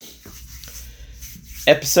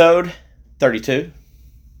Episode 32.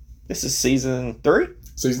 This is season 3.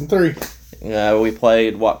 Season 3. We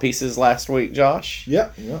played what pieces last week, Josh?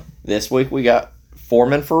 Yep. This week we got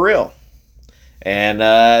Foreman for real.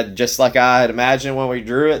 And just like I had imagined when we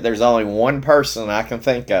drew it, there's only one person I can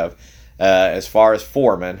think of as far as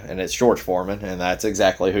Foreman, and it's George Forman, and that's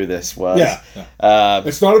exactly who this was. Yeah.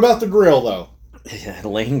 It's not about the grill, though.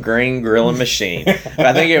 Lean green grilling machine.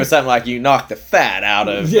 I think it was something like you knocked the fat out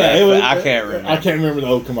of. I can't remember. I can't remember the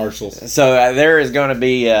old commercials. So there is going to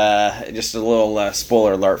be just a little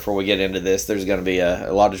spoiler alert before we get into this. There's going to be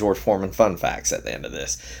a lot of George Foreman fun facts at the end of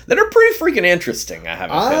this that are pretty freaking interesting. I have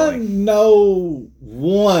a feeling. I know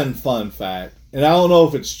one fun fact, and I don't know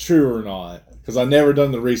if it's true or not because I've never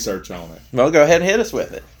done the research on it. Well, go ahead and hit us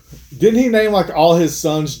with it. Didn't he name like all his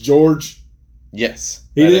sons George? Yes,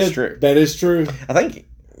 that is true. That is true. I think.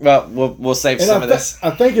 Well, we'll save some of this.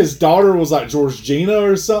 I think his daughter was like Georgina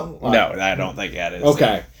or something. No, I don't think that is.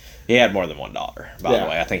 Okay. He had more than one daughter, by the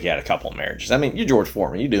way. I think he had a couple of marriages. I mean, you're George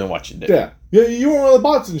Foreman. You're doing what you do. Yeah. You were one of the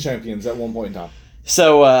boxing champions at one point in time.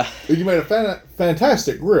 So, you made a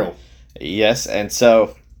fantastic grill. Yes, and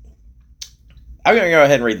so I'm going to go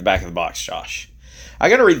ahead and read the back of the box, Josh. I'm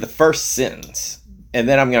going to read the first sentence, and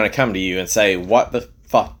then I'm going to come to you and say, what the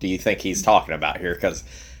fuck do you think he's talking about here? Because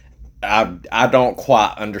I don't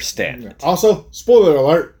quite understand it. Also, spoiler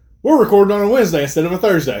alert, we're recording on a Wednesday instead of a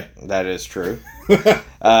Thursday. That is true.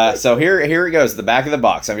 So here it goes, the back of the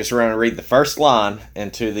box. I'm just going to read the first line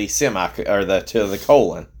into the to the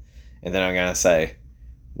colon, and then I'm going to say,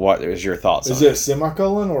 what is your thoughts on it? Is it a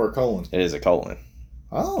semicolon or a colon? It is a colon.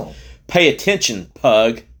 Oh. Pay attention,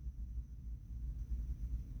 pug.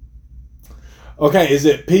 Okay, is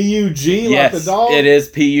it P-U-G like the dog? It is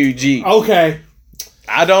P-U-G. Okay.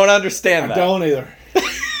 I don't understand that. I don't either.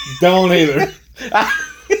 Don't either.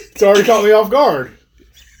 It's already caught me off guard.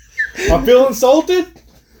 I feel insulted.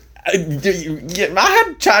 I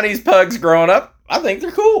had Chinese pugs growing up. I think they're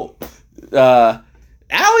cool.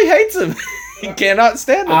 Allie hates them. He cannot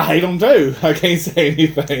stand them. I hate them too. I can't say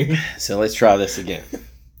anything. So let's try this again.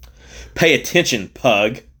 Pay attention,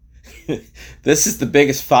 pug. This is the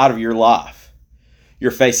biggest fight of your life. You're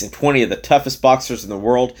facing 20 of the toughest boxers in the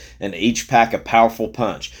world, and each pack a powerful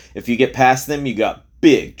punch. If you get past them, you got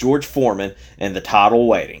big George Foreman and the title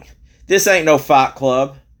waiting. This ain't no fight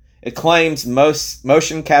club. It claims most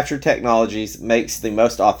motion capture technologies makes the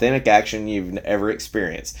most authentic action you've ever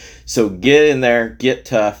experienced. So get in there, get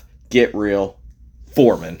tough, get real.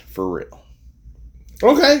 Foreman for real.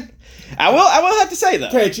 Okay. I will have to say though.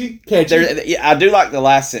 Catchy. I do like the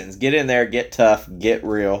last sentence. Get in there, get tough, get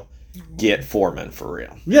real. Get Foreman for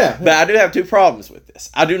real. Yeah. But I do have two problems with this.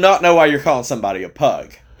 I do not know why you're calling somebody a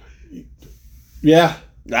pug. Yeah.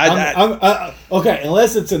 Okay,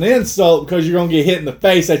 unless it's an insult because you're going to get hit in the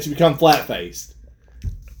face that you become flat-faced.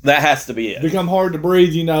 That has to be it. Become hard to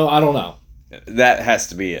breathe, I don't know. That has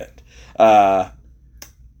to be it. The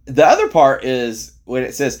other part is when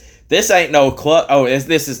it says, this ain't no club. Oh,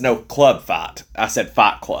 this is no club fight. I said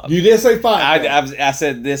fight club. You did say fight club. I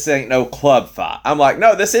said this ain't no club fight. I'm like,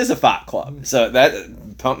 no, this is a fight club. So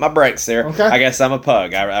that pumped my brakes there. Okay. I guess I'm a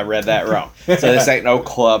pug. I read that wrong. So this ain't no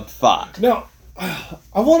club fight. No,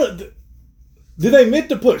 I want to. Did they meant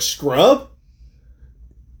to put scrub?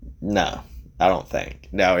 No, I don't think.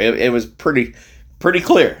 No, it was pretty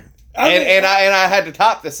clear. And I had to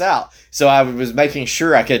top this out, so I was making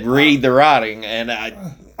sure I could read the writing, and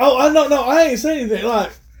I. Oh, no, I ain't saying anything.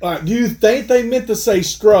 Like, do you think they meant to say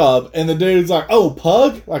scrub, and the dude's like, oh,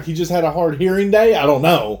 pug? Like he just had a hard hearing day? I don't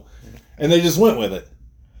know. And they just went with it.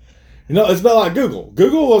 It's about like Google.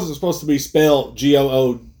 Google wasn't supposed to be spelled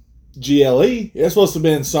Google. It's supposed to have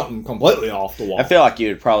been something completely off the wall. I feel like you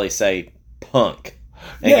would probably say punk.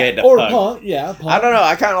 Punk. Yeah, punk. I don't know.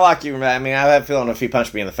 I kind of like you. I mean, I have a feeling if he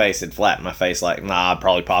punched me in the face, it'd flatten my face. Like, I'd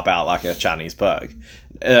probably pop out like a Chinese pug.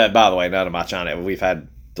 By the way, none of my China. We've had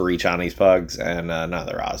 3 Chinese pugs, and none of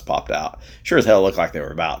their eyes popped out. Sure as hell looked like they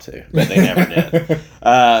were about to, but they never did.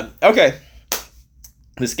 Okay.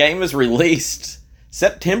 This game was released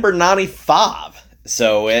September 95.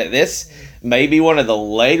 So this may be one of the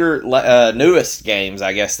later, newest games,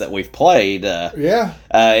 I guess, that we've played. Yeah.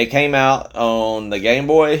 It came out on the Game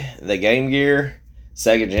Boy, the Game Gear,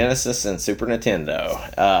 Sega Genesis, and Super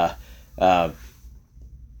Nintendo.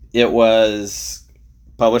 It was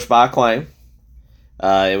published by Acclaim.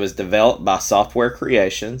 It was developed by Software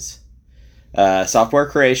Creations. Software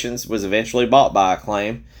Creations was eventually bought by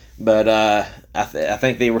Acclaim, but I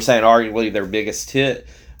think they were saying arguably their biggest hit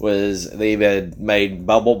was they had made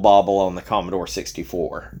Bubble Bobble on the Commodore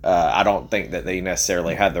 64. I don't think that they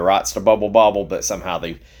necessarily had the rights to Bubble Bobble, but somehow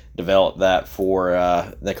developed that for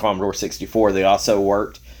the Commodore 64. They also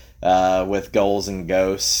worked with Ghouls and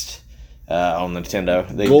Ghosts on Nintendo.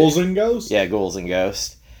 Ghouls and Ghosts? Yeah, Ghouls and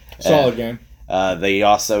Ghosts. Solid game. They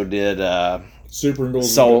also did Super and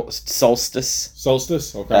Ghouls Solstice.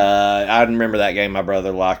 Solstice? Okay. I remember that game. My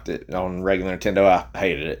brother liked it on regular Nintendo. I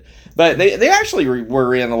hated it. But they actually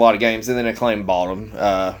were in a lot of games, and then Acclaim bought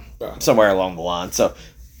them somewhere along the line. So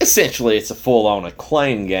essentially, it's a full-on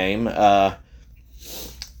Acclaim game.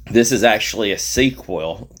 This is actually a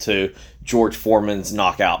sequel to George Foreman's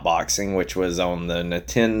Knockout Boxing, which was on the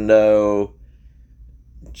Nintendo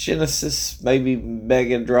Genesis, maybe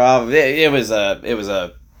Mega Drive. It was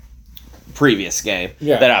a previous game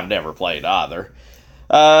that I've never played either.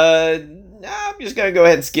 I'm just going to go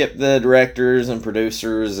ahead and skip the directors and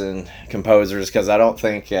producers and composers because I don't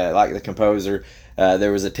think, like the composer,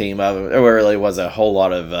 there was a team of them. There really was a whole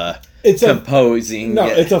lot of composing.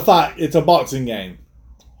 It's a fight. It's a boxing game.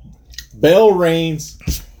 Bell rings.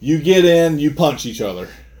 You get in. You punch each other.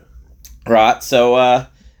 Right. So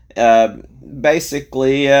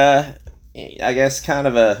basically, I guess kind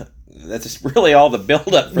of that's really all the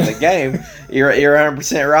build up for the game. You're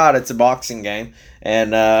 100% right. It's a boxing game,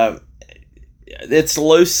 and it's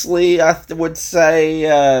loosely, I would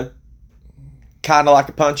say, kind of like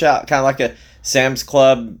a Punch Out, kind of like a Sam's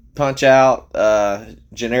Club Punch Out,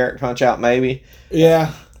 generic Punch Out maybe.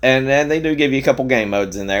 Yeah. And they do give you a couple game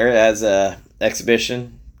modes in there as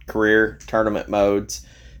exhibition, career, tournament modes.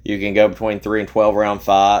 You can go between 3 and 12 round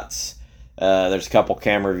fights. There's a couple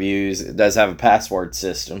camera views. It does have a password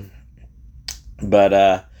system.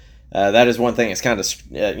 But that is one thing that's kind of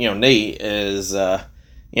neat is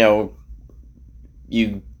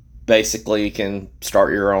you basically can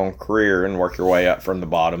start your own career and work your way up from the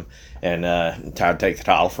bottom and try to take the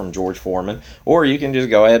title from George Foreman, or you can just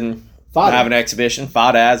go ahead and have an exhibition,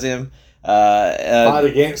 fight as him, fight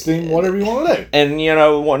against him, whatever you want to do. And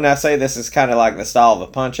when I say this is kind of like the style of a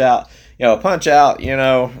Punch Out, a Punch Out,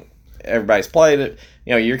 everybody's played it.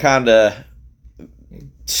 You're kind of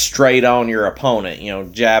straight on your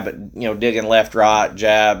opponent. Jab, digging left, right,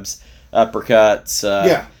 jabs,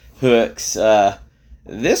 uppercuts, hooks.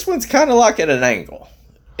 This one's kind of like at an angle.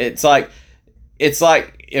 It's like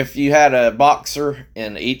if you had a boxer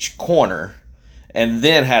in each corner and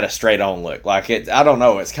then had a straight on look. Like I don't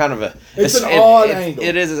know. It's kind of an odd angle.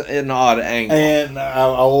 It is an odd angle, and I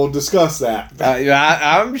will discuss that.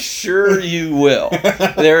 I'm sure you will.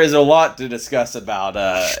 There is a lot to discuss about.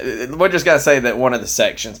 We're just gonna say that one of the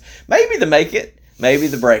sections, maybe the Make It, maybe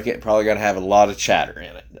the Break It, probably gonna have a lot of chatter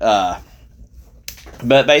in it.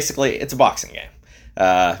 But basically, it's a boxing game.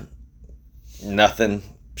 Nothing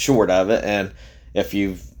short of it. And if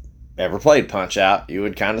you've ever played Punch Out, you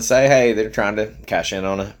would kind of say, hey, they're trying to cash in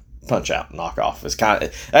on a Punch Out knockoff.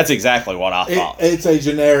 That's exactly what I thought. It's a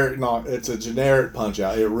generic Punch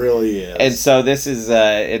Out. It really is. And so this is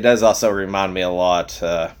it does also remind me a lot.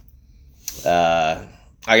 I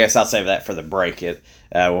guess I'll save that for the Break It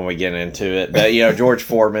when we get into it. But George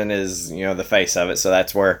Foreman is the face of it, so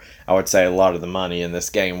that's where I would say a lot of the money in this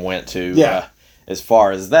game went to. Yeah. As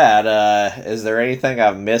far as that, is there anything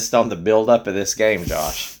I've missed on the build-up of this game,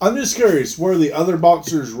 Josh? I'm just curious, were the other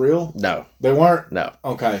boxers real? No. They weren't? No.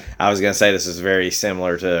 Okay. I was going to say this is very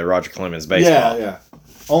similar to Roger Clemens' baseball. Yeah.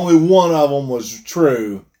 Only one of them was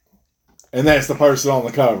true, and that's the person on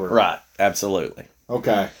the cover. Right. Absolutely.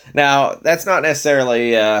 Okay. Now, that's not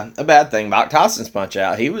necessarily a bad thing. Mike Tyson's Punch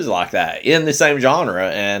Out, he was like that, in the same genre,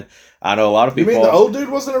 and I know a lot of people... You mean the old dude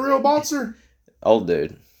wasn't a real boxer? Old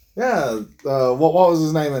dude. Yeah, what was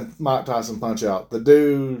his name in Mike Tyson Punch Out? The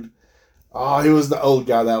dude, he was the old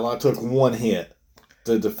guy that took one hit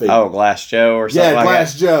to defeat. Oh, Glass Joe or something like that? Yeah,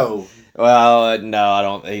 Glass Joe. Well, no, I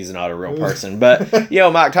don't. He's not a real person. But,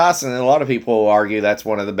 Mike Tyson, a lot of people argue that's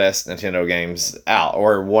one of the best Nintendo games out,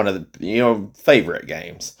 or one of the, favorite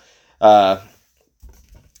games.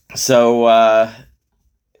 So,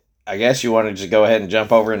 I guess you want to just go ahead and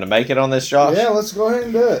jump over into Make It on this, Josh? Yeah, let's go ahead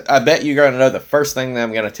and do it. I bet you're going to know the first thing that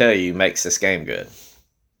I'm going to tell you makes this game good.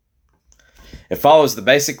 It follows the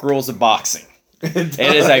basic rules of boxing. It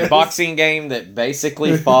is a boxing game that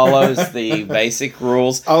basically follows the basic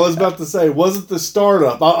rules. I was about to say, wasn't the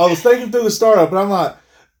startup? I was thinking through the startup, and I'm like,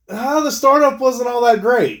 the startup wasn't all that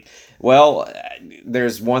great. Well,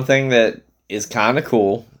 there's one thing that is kind of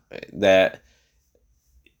cool that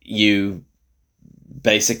you're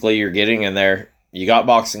getting in there. You got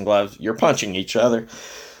boxing gloves. You're punching each other.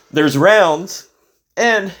 There's rounds,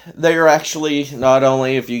 and they're actually not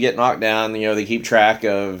only if you get knocked down, they keep track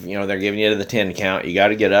of, they're giving you the 10 count. You got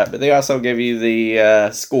to get up, but they also give you the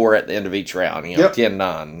score at the end of each round.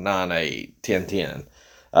 10-9, 9-8,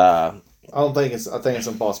 10-10. I think it's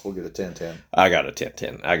impossible to get a 10-10. I got a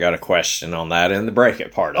 10-10. I got a question on that in the break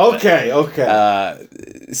it part of it. Okay.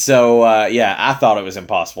 Yeah, I thought it was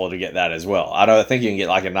impossible to get that as well. I think you can get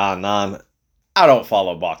like a 9-9. I don't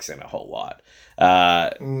follow boxing a whole lot.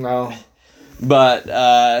 No.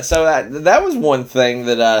 But so that was one thing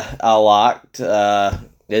that I liked.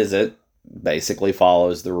 Is it basically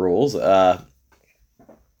follows the rules. I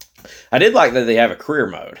did like that they have a career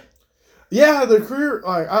mode. Yeah, the career,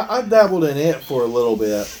 like, I dabbled in it for a little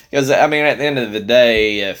bit. Because, I mean, at the end of the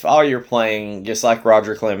day, if all you're playing, just like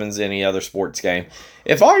Roger Clemens, any other sports game,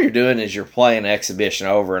 if all you're doing is you're playing exhibition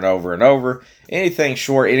over and over and over, anything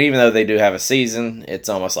short, and even though they do have a season, it's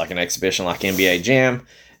almost like an exhibition like NBA Jam.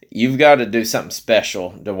 You've got to do something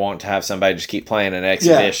special to want to have somebody just keep playing an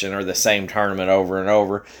exhibition or the same tournament over and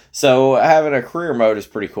over. So having a career mode is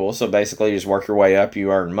pretty cool. So basically you just work your way up,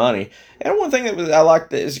 you earn money. And one thing I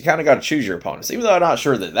liked is you kind of got to choose your opponents. Even though I'm not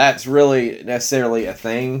sure that that's really necessarily a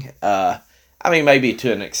thing. I mean, maybe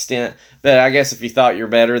to an extent. But I guess if you thought you're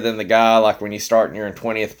better than the guy, like when you start and you're in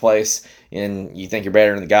 20th place and you think you're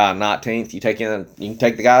better than the guy in 19th, you can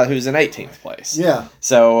take the guy who's in 18th place. Yeah.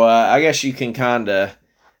 So I guess you can kind of...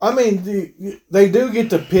 I mean, they do get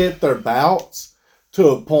to pit their bouts to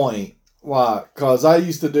a point, like, because I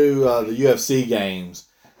used to do the UFC games,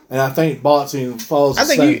 and I think boxing falls. I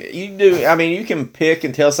think you do. I mean, you can pick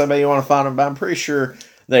and tell somebody you want to fight them, but I'm pretty sure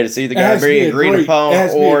that it's either going to be agreed upon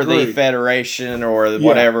or the federation or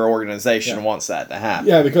whatever organization wants that to happen.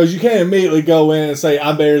 Yeah, because you can't immediately go in and say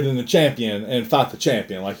I'm better than the champion and fight the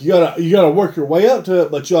champion. Like you gotta work your way up to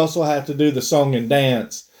it, but you also have to do the song and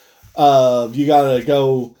dance. You gotta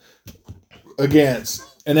go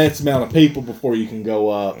against an X amount of people before you can go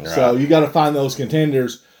up. Right. So you gotta find those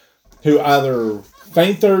contenders who either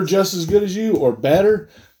think they're just as good as you or better.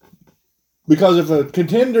 Because if a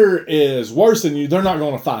contender is worse than you, they're not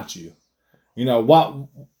going to fight you. You know,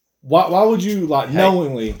 why would you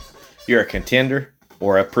knowingly? You're a contender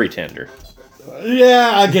or a pretender.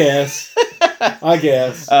 Yeah, I guess.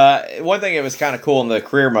 One thing that was kind of cool in the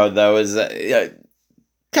career mode though is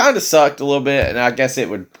kind of sucked a little bit, and I guess it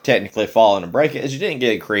would technically fall into break it, is you didn't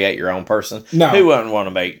get to create your own person. No. Who wouldn't want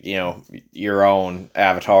to make, your own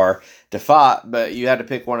avatar to fight, but you had to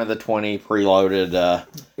pick one of the 20 preloaded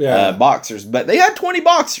boxers. But they had 20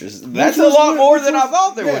 boxers. That's a lot more than I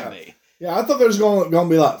thought there would be. Yeah, I thought there was going to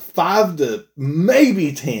be like 5 to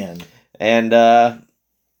maybe 10. And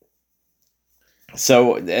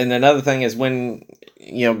so, and another thing is when,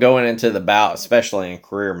 going into the bout, especially in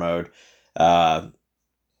career mode,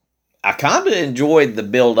 I kind of enjoyed the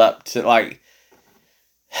build up to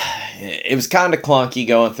it was kind of clunky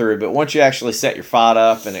going through, but once you actually set your fight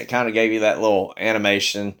up and it kind of gave you that little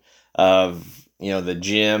animation of, the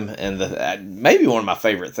gym and maybe one of my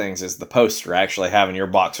favorite things is the poster actually having your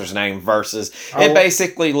boxer's name versus it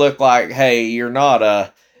basically looked like, hey, you're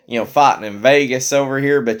not fighting in Vegas over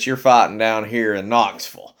here, but you're fighting down here in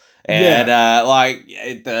Knoxville. And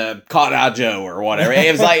at the Cotton Eye Joe or whatever.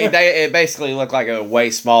 It was like it basically looked like a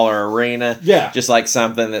way smaller arena. Yeah. Just like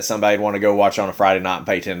something that somebody'd want to go watch on a Friday night and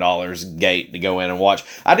pay $10 gate to go in and watch.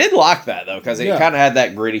 I did like that though, because it kind of had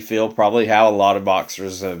that gritty feel, probably how a lot of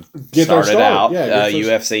boxers have started out. Yeah,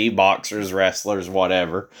 UFC boxers, wrestlers,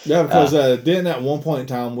 whatever. Yeah, because didn't at one point in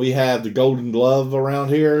time we have the Golden Glove around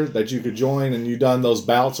here that you could join, and you done those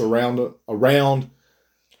bouts around.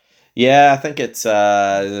 Yeah, I think it's,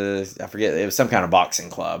 I forget, it was some kind of boxing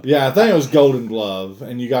club. Yeah, I think it was Golden Glove,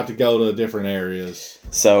 and you got to go to different areas.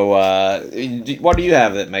 So, what do you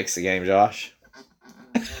have that makes the game, Josh?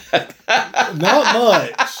 Not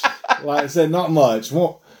much. Like I said, not much.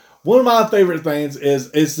 One of my favorite things is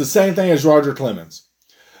it's the same thing as Roger Clemens.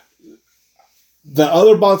 The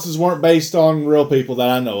other boxes weren't based on real people that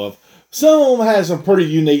I know of. Some of them had some pretty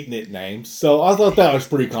unique nicknames, so I thought that was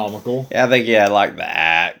pretty comical. Yeah, I think like the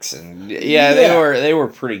Axe, and they were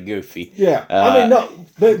pretty goofy. Yeah, I mean, no,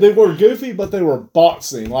 they were goofy, but they were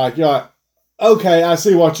boxing. Like, okay, I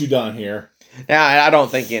see what you done here. Now, I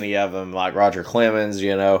don't think any of them, like Roger Clemens, you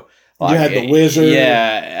had the Wizard.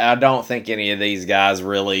 Yeah, I don't think any of these guys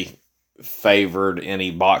really favored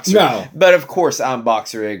any boxer. No, but of course, I'm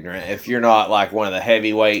boxer ignorant. If you're not like one of the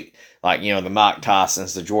heavyweight. Like, the Mike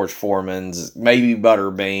Tysons, the George Formans, maybe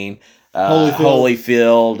Butterbean,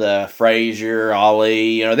 Holyfield, Frazier,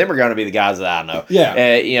 Ali. Them are going to be the guys that I know.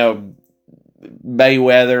 Yeah.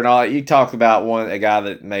 Mayweather and all that. You talk about a guy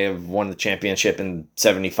that may have won the championship in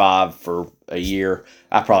 75 for a year.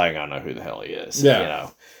 I probably ain't going to know who the hell he is. Yeah.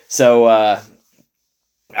 So,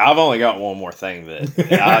 I've only got one more thing that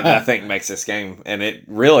I think makes this game, and it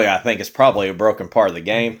really, I think, is probably a broken part of the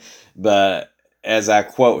game, but as I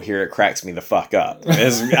quote here, it cracks me the fuck up.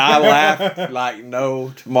 I laughed like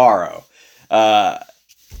no tomorrow. I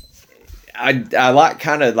like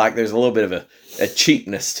kind of like there's a little bit of a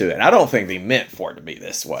cheapness to it. I don't think they meant for it to be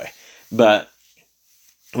this way, but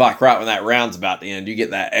like right when that round's about to end, you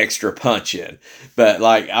get that extra punch in. But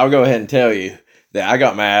like, I'll go ahead and tell you that I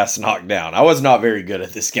got my ass knocked down. I was not very good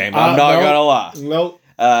at this game. I'm not gonna lie. Nope.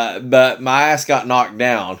 But my ass got knocked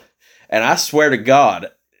down, and I swear to God,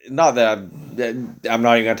 not that I'm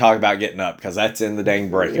not even going to talk about getting up because that's in the dang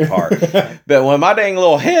breaking part. But when my dang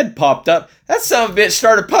little head popped up, that son of a bitch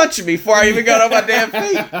started punching me before I even got on my damn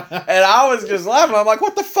feet. And I was just laughing. I'm like,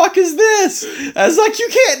 what the fuck is this? I was like, you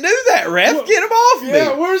can't do that, ref. Get him off me.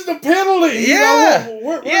 Yeah, where's the penalty?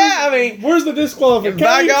 Yeah. I mean, where's the disqualification?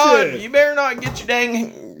 By God, you better not get your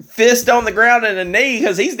dang fist on the ground and a knee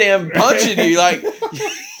because he's damn punching you. Like,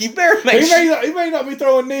 you better make sure. He may not be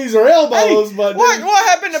throwing knees or elbows, but... What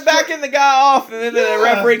happened to backing the guy off and then the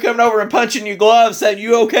referee coming over and punching you gloves saying,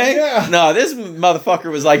 you okay? Yeah. No, this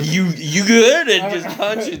motherfucker was like, you good? And just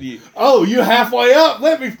punching you. Oh, you halfway up?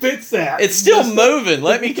 Let me fix that. It's still moving.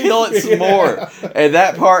 Let me kill it some more. And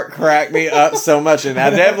that part cracked me up so much. And I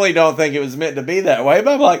definitely don't think it was meant to be that way.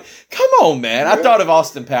 But I'm like, come on, man. I thought of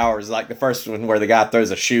Austin Powers, like the first one where the guy throws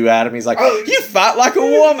a shoe at him. He's like, you fight like a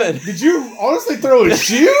woman. Did you honestly throw a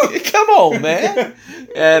shoe? Come on, man.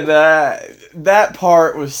 And that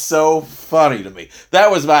part was so funny to me. That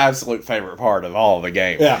was my absolute favorite part of all of the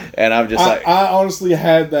game. Yeah. And I'm just like... I honestly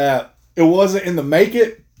had that. It wasn't in the make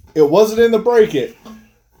it. It wasn't in the break it.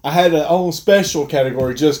 I had an own special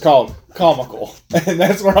category just called comical. And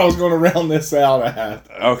that's where I was going to round this out at.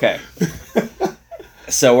 Okay.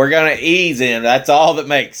 So we're going to ease in. That's all that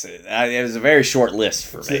makes it. It was a very short list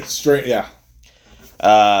for me. Straight, yeah.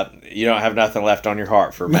 You don't have nothing left on your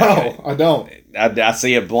heart for me. No, I don't. I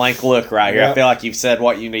see a blank look right here. Yep. I feel like you've said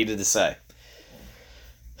what you needed to say.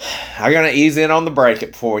 I'm going to ease in on the break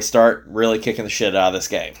it before we start really kicking the shit out of this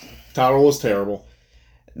game. Title was terrible.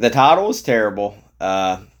 The title was terrible.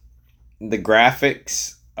 The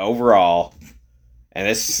graphics overall, and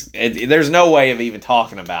there's no way of even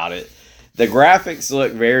talking about it. The graphics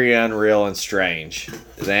look very unreal and strange.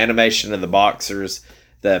 The animation of the boxers,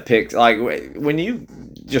 the pics, like when you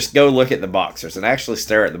just go look at the boxers and actually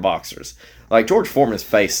stare at the boxers, like George Foreman's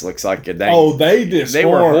face looks like a dang. Oh, they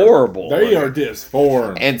were horrible. They are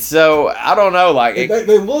disformed. And so I don't know, like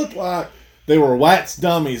they look like they were wax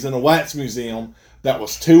dummies in a wax museum that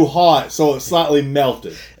was too hot, so it slightly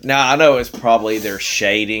melted. Now I know it's probably their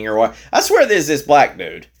shading or what. I swear there's this black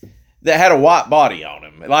dude that had a white body on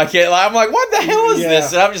him. Like I'm like, what the hell is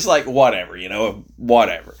this? And I'm just like, whatever.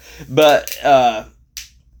 But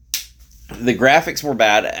the graphics were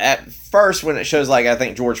bad. At first, when it shows, like, I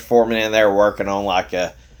think George Forman in there working on, like,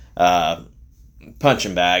 a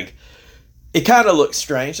punching bag, it kind of looks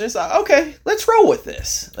strange. And it's like, okay, let's roll with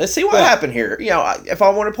this. Let's see what happened here. If I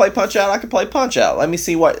want to play Punch-Out, I can play Punch-Out. Let me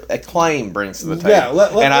see what Acclaim brings to the table. Yeah,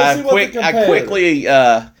 let's I quickly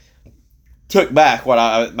took back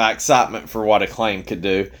my excitement for what Acclaim could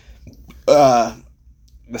do. The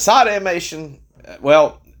side animation,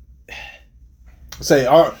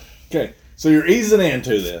 okay. So you're easing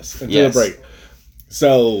into this, the break.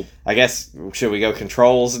 So I guess, should we go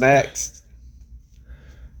controls next?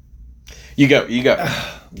 You go.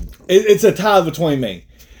 It's a tie between me.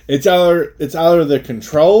 It's either the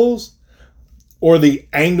controls or the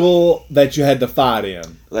angle that you had to fight in.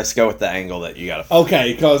 Let's go with the angle that you got to fight.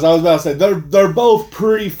 Okay, because I was about to say they're both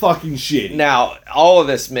pretty fucking shitty. Now, all of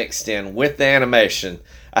this mixed in with the animation,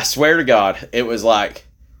 I swear to God, it was like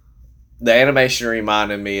the animation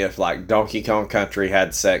reminded me of like Donkey Kong Country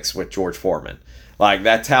had sex with George Foreman. Like,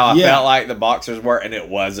 that's how I felt like the boxers were, and it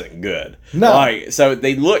wasn't good. No. So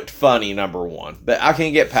they looked funny, number one, but I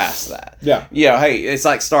can get past that. Yeah. Hey, it's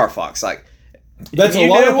like Star Fox. Like, that's you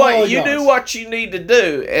do what you need to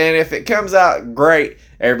do, and if it comes out great,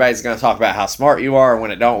 everybody's going to talk about how smart you are, and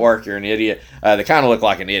when it don't work, you're an idiot. They kind of look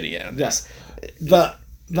like an idiot. Yes. The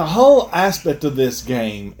whole aspect of this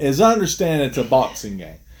game is, I understand it's a boxing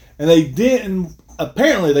game, and they didn't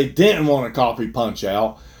want to copy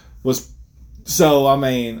Punch-Out. So, I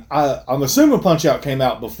mean, I'm assuming Punch-Out came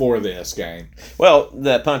out before this game. Well,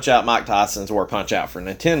 the Punch-Out Mike Tyson's or Punch-Out for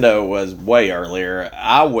Nintendo was way earlier.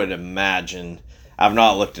 I would imagine, I've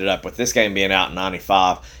not looked it up, with this game being out in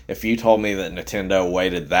 95, if you told me that Nintendo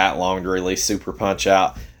waited that long to release Super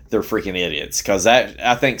Punch-Out, they're freaking idiots. Because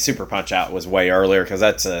I think Super Punch-Out was way earlier, because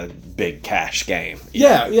that's a big cash game.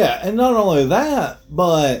 Yeah. And not only that,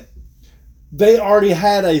 but they already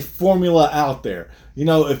had a formula out there.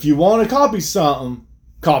 If you want to copy something,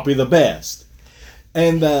 copy the best.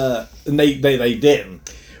 And they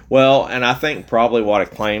didn't. Well, and I think probably what I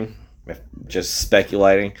claim, if just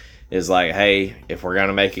speculating, is like, hey, if we're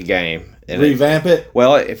gonna make a game, revamp it.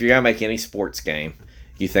 Well, if you're gonna make any sports game,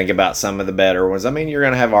 you think about some of the better ones. I mean, you're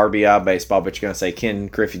gonna have RBI baseball, but you're gonna say Ken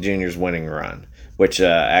Griffey Jr.'s winning run, which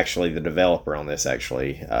actually the developer on this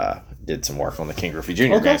actually did some work on the Ken Griffey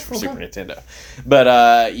Jr. games for Super Nintendo.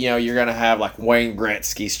 But you're gonna have like Wayne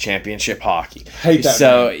Gretzky's championship hockey. Hate that.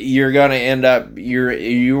 So man. you're gonna end up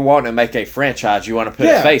you want to make a franchise. You want to put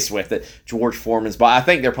a face with it. George Foreman's ball. I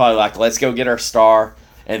think they're probably like, let's go get our star,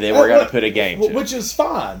 and then we're gonna put a game. Which is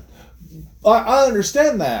fine. I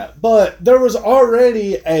understand that, but there was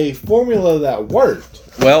already a formula that worked.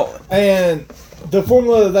 Well, and the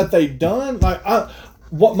formula that they've done,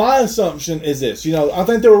 what my assumption is this. I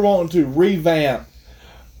think they were wanting to revamp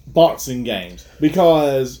boxing games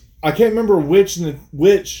because I can't remember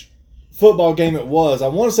which football game it was. I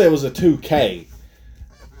want to say it was a 2K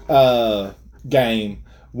game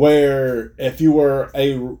where if you were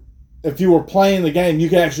playing the game, you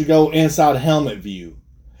could actually go inside helmet view,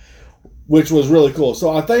 which was really cool. So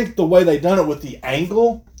I think the way they done it with the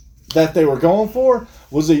angle that they were going for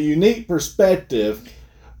was a unique perspective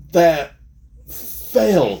that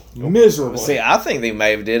failed miserably. See, I think they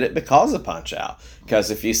may have did it because of Punch-Out. Because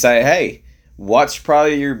if you say, hey, what's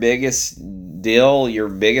probably your biggest deal, your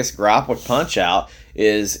biggest gripe with Punch-Out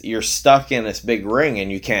is you're stuck in this big ring and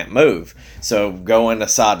you can't move. So going to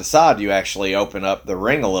side, you actually open up the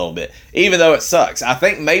ring a little bit, even though it sucks. I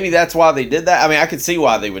think maybe that's why they did that. I mean, I could see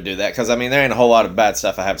why they would do that because, I mean, there ain't a whole lot of bad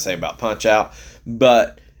stuff I have to say about Punch-Out.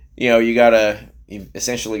 But, you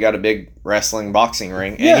essentially got a big wrestling boxing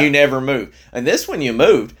ring and you never move. And this one you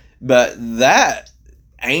moved, but that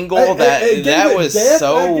angle, that was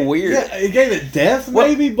so weird. Yeah, it gave it depth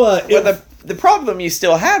maybe, but... The problem you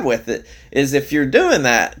still had with it is if you're doing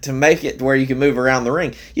that to make it where you can move around the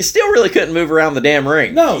ring, you still really couldn't move around the damn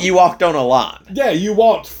ring. No. You walked on a line. Yeah, you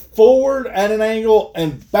walked forward at an angle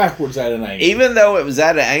and backwards at an angle. Even though it was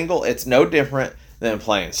at an angle, it's no different than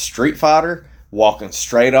playing Street Fighter, walking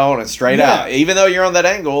straight on and straight out. Even though you're on that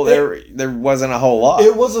angle, there wasn't a whole lot.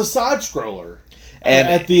 It was a side-scroller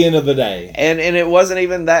at the end of the day. And it wasn't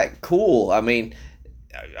even that cool. I mean,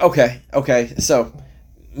 okay, so...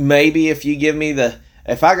 Maybe if you give me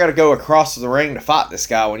if I got to go across the ring to fight this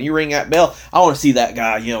guy, when you ring that bell, I want to see that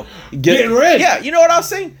guy, getting ready. Yeah, you know what I was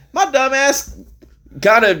seeing? My dumb ass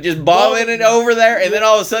kind of just bobbing it over there, and then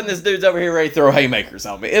all of a sudden this dude's over here ready to throw haymakers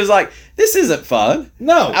on me. It was like, this isn't fun.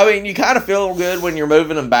 No. I mean, you kind of feel good when you're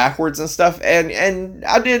moving them backwards and stuff, and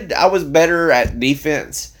I was better at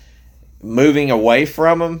defense moving away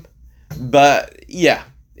from them, but yeah,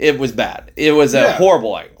 it was bad. It was a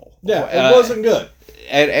horrible angle. Yeah, it wasn't good.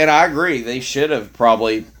 And I agree, they should have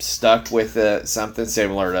probably stuck with something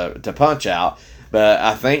similar to Punch-Out. But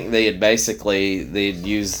I think they'd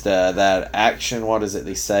used that action. What is it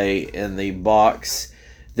they say in the box?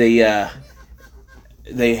 They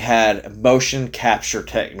had motion capture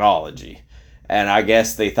technology, and I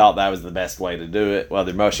guess they thought that was the best way to do it. Well,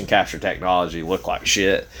 their motion capture technology looked like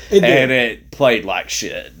shit, and it played like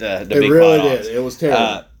shit. It really did. It was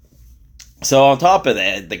terrible. So on top of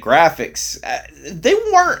that, the graphics, they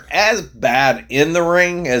weren't as bad in the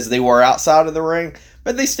ring as they were outside of the ring,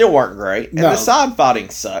 but they still weren't great. And the side fighting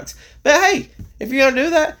sucks. But hey, if you're going to do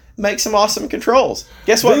that, make some awesome controls.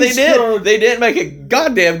 Guess what they did? They didn't make a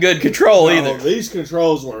goddamn good control either. These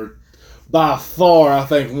controls were by far, I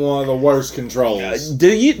think, one of the worst controls.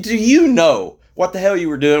 Do you know what the hell you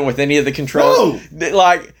were doing with any of the controls?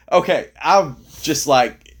 No. I'm just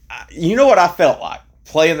like, you know what I felt like?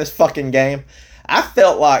 Playing this fucking game, I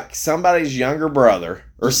felt like somebody's younger brother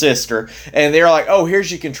or sister, and they're like, oh,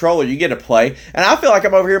 here's your controller, you get to play. And I feel like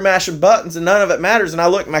I'm over here mashing buttons and none of it matters, and I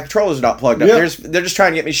look, my controller's not plugged up. They're just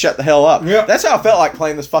trying to get me shut the hell up. That's how I felt like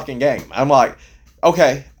playing this fucking game. I'm like,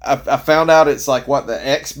 okay, I found out it's like what the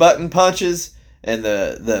X button punches and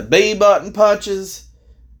the B button punches.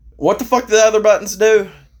 What the fuck do the other buttons do?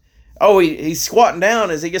 Oh, he's squatting down.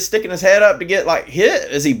 Is he just sticking his head up to get,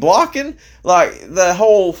 hit? Is he blocking? The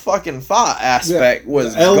whole fucking fight aspect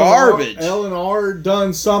was garbage. L and R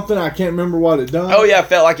done something. I can't remember what it done. Oh, yeah, I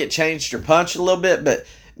felt like it changed your punch a little bit, but,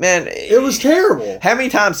 man. It was terrible. How many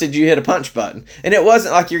times did you hit a punch button? And it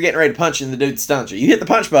wasn't like you're getting ready to punch and the dude stuns you. You hit the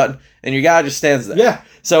punch button, and your guy just stands there. Yeah.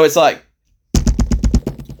 So it's like,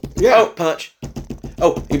 oh, punch.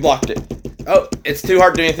 Oh, he blocked it. Oh, it's too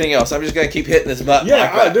hard to do anything else. I'm just going to keep hitting this button.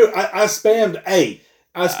 Yeah, I do. I spammed A.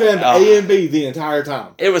 I spammed A and B the entire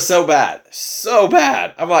time. It was so bad. So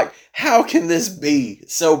bad. I'm like, how can this be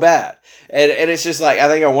so bad? And it's just like, I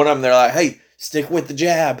think on one of them, they're like, hey, stick with the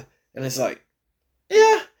jab. And it's like,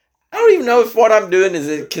 yeah, I don't even know if what I'm doing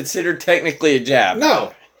is considered technically a jab.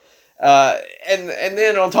 No. And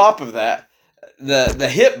then on top of that, the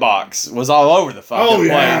hitbox was all over the fucking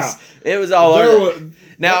place. It was all over.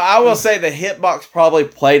 Now, I will say the hitbox probably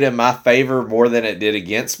played in my favor more than it did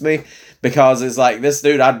against me. Because it's like, this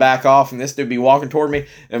dude, I'd back off, and this dude be walking toward me,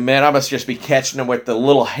 and man, I must just be catching him with the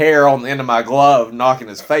little hair on the end of my glove, knocking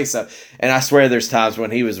his face up. And I swear there's times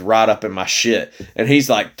when he was right up in my shit, and he's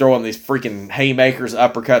like throwing these freaking haymakers,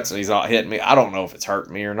 uppercuts, and he's not hitting me. I don't know if it's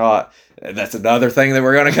hurting me or not. That's another thing that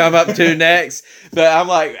we're going to come up to next. But I'm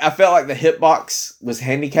like, I felt like the hitbox was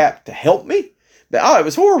handicapped to help me. But, it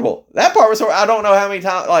was horrible. That part was horrible. I don't know how many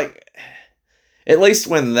times, like, at least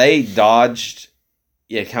when they dodged,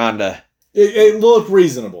 you kind of... It looked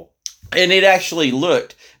reasonable. And it actually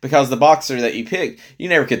looked, because the boxer that you picked, you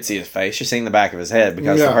never could see his face. You seen the back of his head,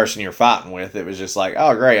 because the person you're fighting with, it was just like,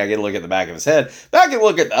 oh, great, I get to look at the back of his head. But I can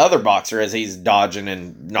look at the other boxer as he's dodging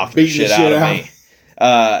and knocking the shit out of me.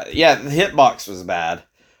 The hitbox was bad.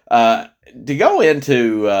 To go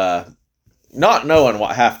into not knowing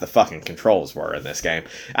what half the fucking controls were in this game,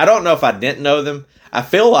 I don't know if I didn't know them. I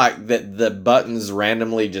feel like that the buttons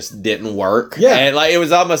randomly just didn't work. Yeah. And like it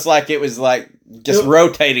was almost like it was like just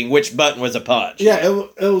rotating which button was a punch. Yeah,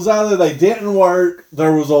 it was either they didn't work,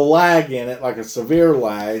 there was a lag in it, like a severe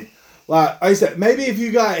lag. Like I said, maybe if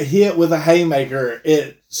you got hit with a haymaker,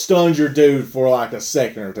 it stunned your dude for like a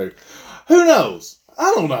second or two. Who knows?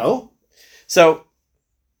 I don't know. So,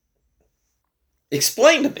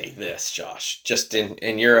 explain to me this, Josh, just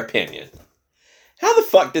in your opinion. How the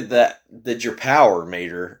fuck did your power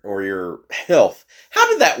meter or your health, how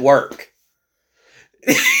did that work?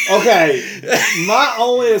 Okay, my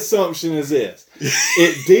only assumption is this.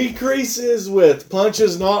 It decreases with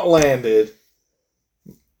punches not landed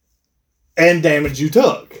and damage you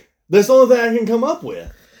took. That's the only thing I can come up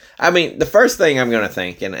with. I mean, the first thing I'm going to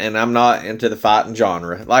think, and I'm not into the fighting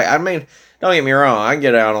genre. Like, I mean, don't get me wrong, I can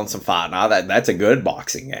get out on some fighting. That's a good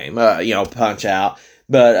boxing game, Punch Out.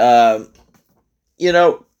 But,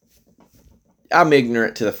 I'm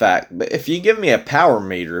ignorant to the fact. But if you give me a power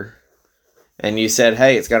meter and you said,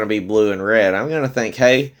 hey, it's going to be blue and red, I'm going to think,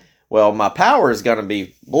 hey, well, my power is going to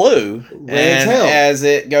be blue. And as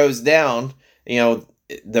it goes down,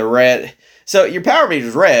 the red. So your power meter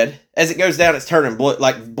is red. As it goes down, it's turning blue.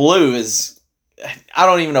 Like blue is, I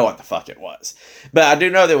don't even know what the fuck it was. But I do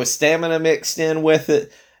know there was stamina mixed in with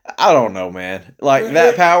it. I don't know, man. Like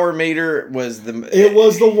that power meter was it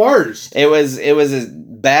was the worst. It was as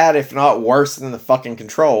bad, if not worse, than the fucking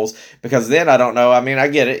controls. Because then I don't know. I mean, I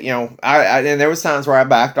get it. I and there was times where I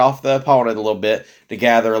backed off the opponent a little bit to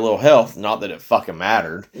gather a little health. Not that it fucking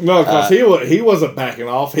mattered. No, because he wasn't backing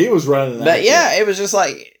off. He was running. But yeah, it was just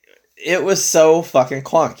like it was so fucking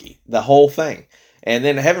clunky, the whole thing. And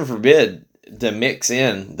then heaven forbid to mix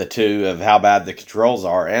in the two of how bad the controls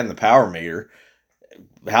are and the power meter.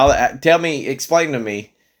 Explain to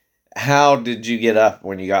me, how did you get up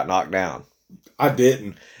when you got knocked down? I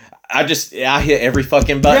didn't. I hit every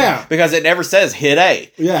fucking button because it never says hit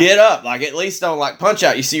A. Yeah. Get up. Like at least on like Punch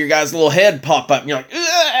Out, you see your guy's little head pop up and you're like,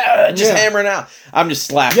 hammering out. I'm just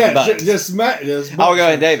slapping buttons. I will go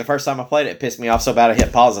ahead and tell you, the first time I played it pissed me off so bad I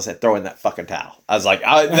hit pause. I said, throw in that fucking towel. I was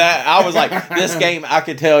like, this game, I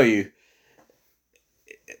could tell you,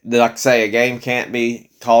 like I say, a game can't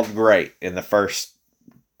be called great in the first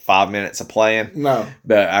 5 minutes of playing. No.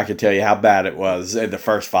 But I could tell you how bad it was in the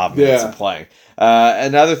first 5 minutes of playing.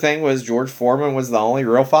 Another thing was George Forman was the only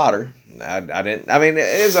real fighter. It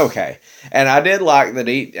is okay. And I did like that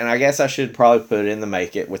and I guess I should probably put it in the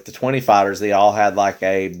make it, with the 20 fighters, they all had like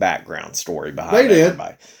a background story behind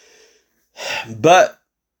everybody. But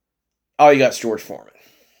all you got is George Forman.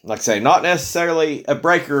 Like I say, not necessarily a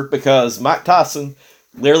breaker, because Mike Tyson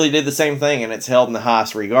literally did the same thing, and it's held in the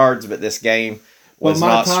highest regards, but this game was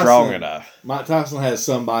not strong enough. Mike Tyson has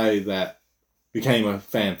somebody that became a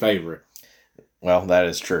fan favorite. Well, that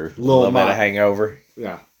is true. A little bit of hangover.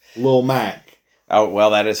 Yeah. Lil Mac. Oh, well,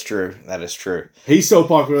 that is true. That is true. He's so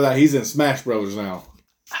popular that he's in Smash Bros. Now.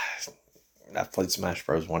 I've played Smash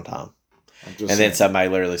Bros. One time. Then somebody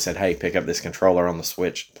literally said, hey, pick up this controller on the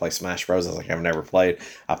Switch, play Smash Bros. I was like, I've never played.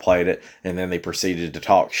 I played it. And then they proceeded to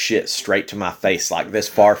talk shit straight to my face, like this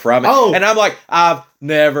far from it. Oh. And I'm like, I've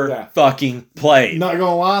never fucking played. Not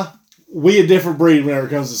gonna lie, we a different breed whenever it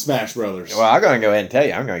comes to Smash Brothers. Well, I'm gonna go ahead and tell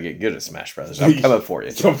you, I'm gonna get good at Smash Brothers. I'm coming for you.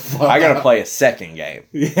 I gotta play a second game.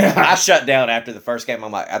 Yeah. I shut down after the first game.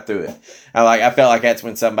 I'm like, I threw it. I felt like that's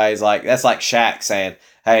when somebody's like, that's like Shaq saying,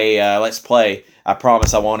 hey, let's play. I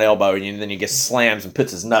promise I won't elbow you. And then he gets slams and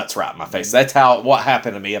puts his nuts right in my face. That's what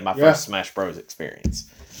happened to me in my first Smash Bros. Experience.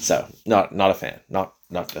 So, not a fan. Not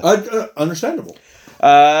understandable.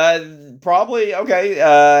 Probably,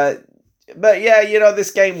 okay. But yeah,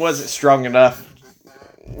 this game wasn't strong enough.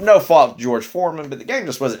 No fault of George Foreman, but the game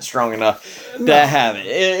just wasn't strong enough to have it.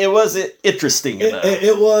 It wasn't interesting enough.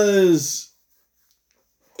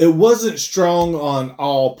 It wasn't strong on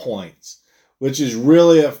all points, which is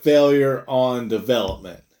really a failure on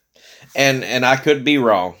development. And I could be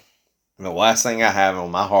wrong. The last thing I have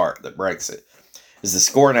on my heart that breaks it is the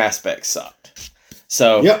scoring aspect sucked.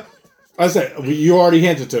 So yep, I said you already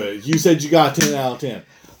hinted to it. You said you got 10 out of 10.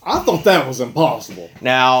 I thought that was impossible.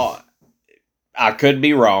 Now, I could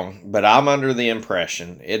be wrong, but I'm under the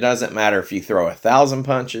impression it doesn't matter if you throw 1,000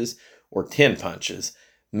 punches or 10 punches.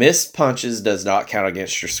 Missed punches does not count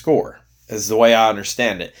against your score. Is the way I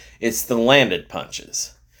understand it. It's the landed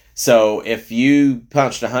punches. So if you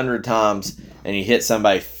punched 100 times and you hit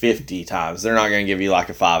somebody 50 times, they're not going to give you like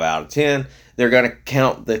a 5 out of 10. They're going to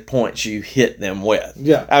count the points you hit them with.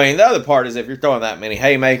 Yeah. I mean, the other part is if you're throwing that many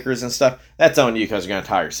haymakers and stuff, that's on you because you're going to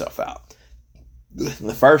tire yourself out.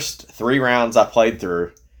 The first 3 rounds I played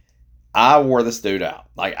through, I wore this dude out.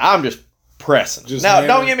 Like, I'm just pressing.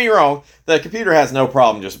 Don't get me wrong. The computer has no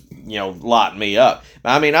problem just, lotting me up.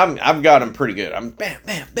 I mean, I've got him pretty good. I'm bam,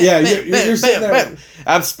 bam, bam, yeah, bam, you're bam, sitting bam, there. bam.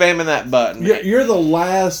 I'm spamming that button. You're the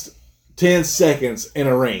last 10 seconds in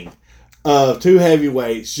a ring of 2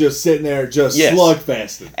 heavyweights just sitting there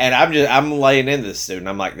slugfesting. And I'm laying into this dude, and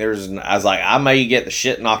I'm like, I may get the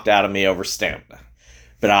shit knocked out of me over stamina,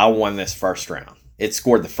 but I won this first round. It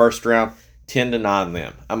scored the first round 10-9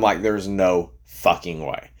 them. I'm like, there's no fucking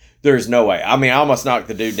way. There's no way. I mean, I almost knocked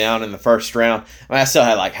the dude down in the first round. I mean, I still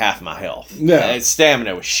had like half my health. Yeah.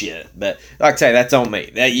 Stamina was shit. But like I say, that's on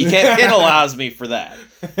me. You can't penalize me for that.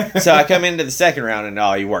 So I come into the second round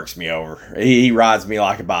and he works me over. He rides me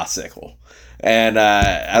like a bicycle. And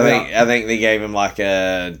I think they gave him like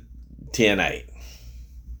a 10-8.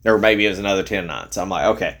 Or maybe it was another 10-9. So I'm like,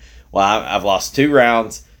 okay, well, I've lost 2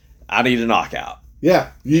 rounds. I need a knockout.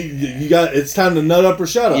 Yeah, you got. It's time to nut up or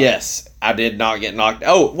shut up. Yes, I did not get knocked.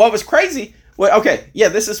 Oh, what was crazy? Well, okay, yeah,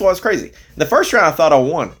 this is what was crazy. The first round I thought I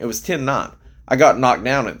won. It was 10-9. I got knocked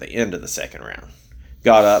down at the end of the second round.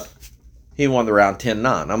 Got up. He won the round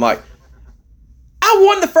 10-9. I'm like, I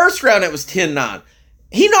won the first round. It was 10-9.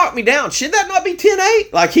 He knocked me down. Should that not be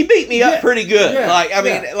 10-8? Like, he beat me up pretty good. Yeah, like, I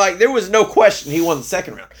mean, like, there was no question he won the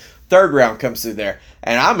second round. Third round comes through there.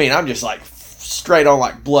 And I mean, I'm just like straight on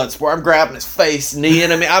like blood sport. I'm grabbing his face, kneeing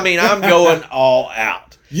him. I mean, I'm going all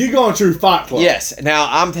out. You going through Fight Club. Yes. Now,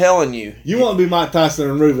 I'm telling you. You want to be Mike Tyson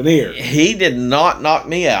and remove an ear. He did not knock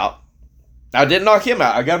me out. I didn't knock him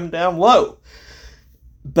out. I got him down low.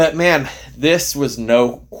 But, man, this was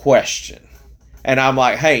no question. And I'm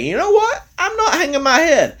like, hey, you know what? I'm not hanging my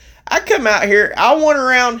head. I come out here. I won a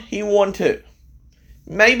round. He won 2.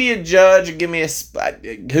 Maybe a judge will give me a spot.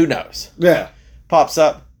 Who knows? Yeah. Pops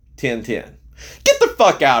up 10-10. Get the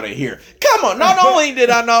fuck out of here. Come on. Not only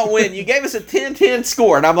did I not win, you gave us a 10-10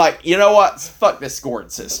 score. And I'm like, you know what? Fuck this scoring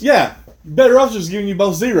system. Yeah. Better off just giving you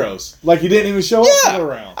both zeros. Like you didn't even show up for the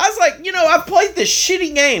round. I was like, I've played this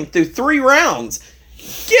shitty game through 3 rounds.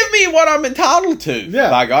 Give me what I'm entitled to. Yeah.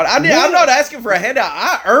 By God. I'm not asking for a handout.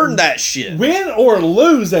 I earned that shit. Win or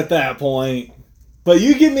lose at that point. But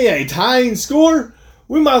you give me a tying score,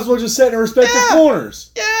 we might as well just sit in respective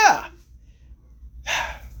corners. Yeah.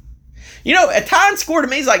 A tying score to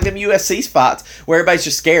me is like them UFC spots where everybody's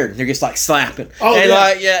just scared and they're just like slapping. Oh, and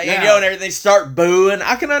and everything start booing.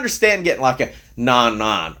 I can understand getting like a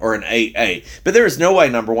 9-9 or an 8-8. But there is no way,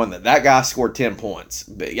 number one, that guy scored 10 points.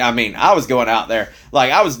 But, I mean, I was going out there,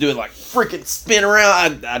 like, I was doing, like, freaking spin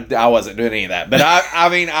around. I wasn't doing any of that. But,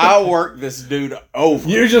 I worked this dude over.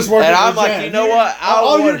 You're just working and I'm like, you know what?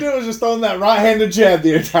 All you're doing is just throwing that right-handed jab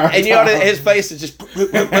the entire time. And, his face is just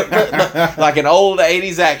like an old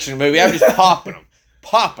 80s action movie. I'm just popping him.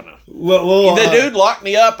 The dude locked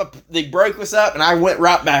me up. They broke us up, and I went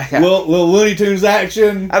right back out. Little Looney Tunes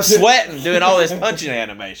action. I'm sweating doing all this punching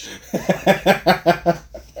animation.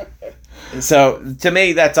 So, to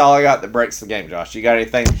me, that's all I got that breaks the game, Josh. You got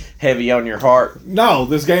anything heavy on your heart? No,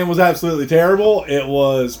 this game was absolutely terrible. It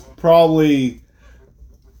was probably...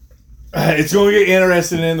 It's going to get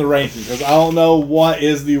interesting in the ranking because I don't know what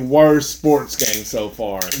is the worst sports game so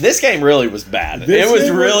far. This game really was bad. It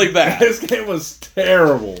was really bad. This game was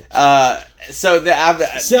terrible. Sound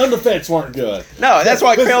effects weren't good. No, that's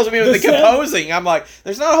why it kills me with the composing. I'm like,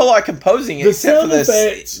 there's not a whole lot of composing except for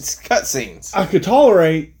this cutscenes. I could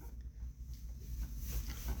tolerate,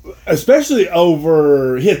 especially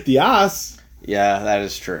over Hit the Ice. Yeah, that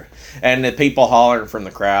is true. And the people hollering from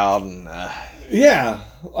the crowd and. Yeah.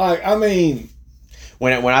 Like, I mean...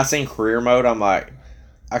 When I seen career mode, I'm like,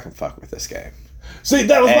 I can fuck with this game. See,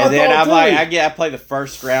 that was my thought, And then I'm too. like, I play the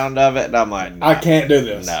first round of it, and I'm like, no, I can't do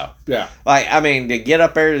this. No. Yeah. Like, I mean, to get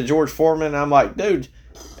up there to George Foreman, I'm like, dude,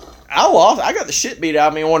 I lost. I got the shit beat out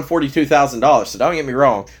of me and won $42,000. So don't get me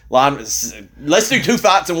wrong. Let's do 2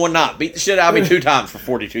 fights in one night. Beat the shit out of me 2 times for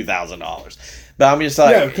 $42,000. But I'm just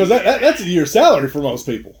like, yeah, because that's a year's salary for most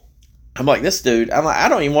people. I'm like, this dude, I'm like, I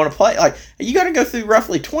don't even want to play. Like, you got to go through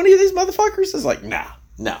roughly 20 of these motherfuckers? It's like, no.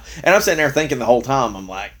 And I'm sitting there thinking the whole time, I'm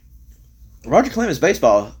like, Roger Clemens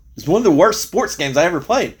baseball is one of the worst sports games I ever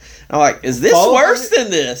played. I'm like, is this worse than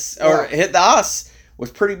this? Or Hit the Ice was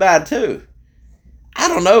pretty bad too. I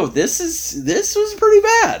don't know. This was pretty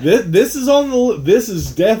bad. This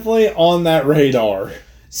is definitely on that radar.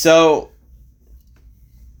 So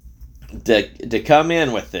to come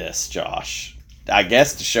in with this, Josh, I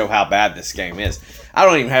guess to show how bad this game is, I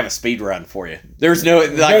don't even have a speed run for you. There's no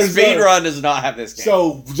speed run does not have this game.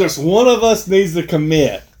 So just one of us needs to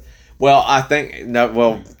commit. Well, I think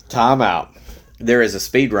time out. There is a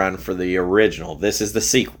speed run for the original. This is the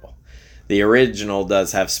sequel. The original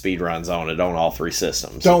does have speed runs on it on all 3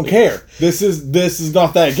 systems. Don't care. This is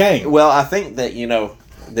not that game. Well, I think that,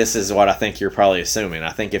 this is what I think you're probably assuming.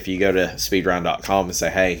 I think if you go to speedrun.com and say,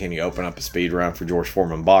 hey, can you open up a speed run for George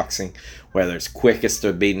Foreman boxing, whether it's quickest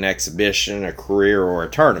to beat an exhibition, a career, or a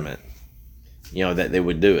tournament, that they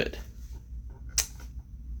would do it.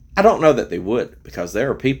 I don't know that they would, because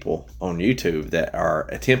there are people on YouTube that are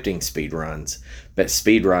attempting speed runs, but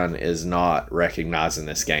speedrun is not recognizing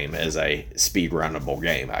this game as a speedrunnable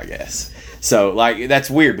game, I guess. So, that's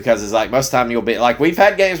weird, because it's like most of the time you'll be like, we've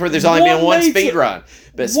had games where there's only been one speed run,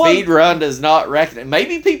 but speedrun does not recognize.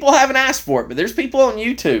 Maybe people haven't asked for it, but there's people on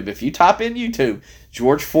YouTube. If you type in YouTube,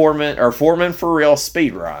 George Foreman or Foreman for real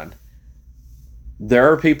speedrun,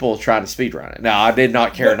 there are people trying to speedrun it. Now, I did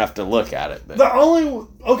not care enough to look at it. But. I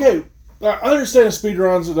understand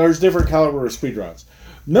speedruns. There's different caliber of speedruns.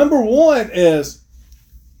 Number one is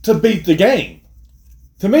to beat the game.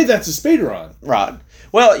 To me, that's a speedrun. Right.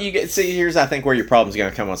 Well, here's I think where your problem's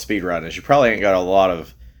going to come on speedrun is you probably ain't got a lot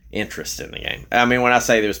of interest in the game. I mean, when I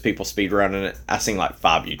say there's people speedrunning it, I seen 5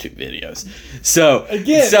 YouTube videos. So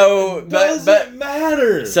again, doesn't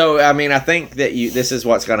matter. So I mean, I think that this is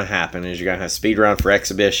what's going to happen is you're going to have speedrun for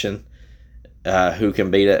exhibition. Who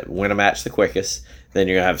can beat it, win a match the quickest. Then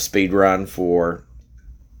you're going to have speedrun for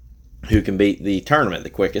who can beat the tournament the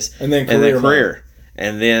quickest. And then career.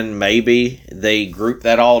 And then maybe they group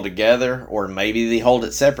that all together, or maybe they hold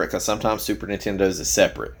it separate, because sometimes Super Nintendo's is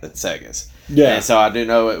separate than Sega's. Yeah. And so I do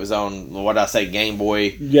know it was on, what did I say, Game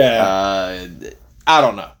Boy? Yeah. I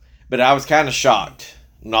don't know. But I was kind of shocked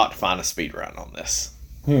not to find a speedrun on this.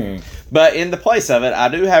 But in the place of it, I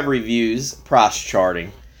do have reviews, price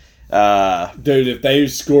charting. Dude, if they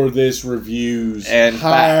score this reviews and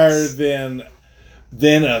higher than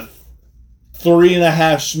a 3.5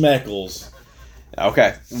 schmeckles.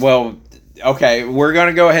 Okay. Well, we're going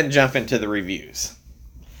to go ahead and jump into the reviews.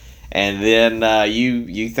 And then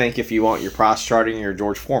you think if you want your price charting, your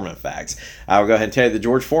George Foreman facts. I will go ahead and tell you the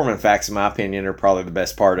George Foreman facts, in my opinion, are probably the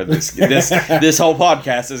best part of this. This whole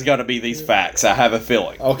podcast is going to be these facts. I have a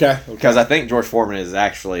feeling. Okay. Because I think George Foreman is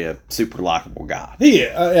actually a super likable guy.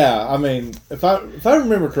 Yeah. I mean, if I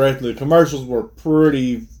remember correctly, the commercials were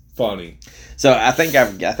pretty funny. So I think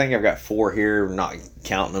I've got 4 here, not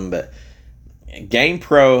counting them, but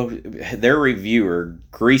GamePro, their reviewer,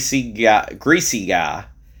 greasy guy.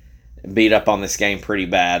 Beat up on this game pretty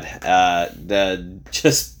bad.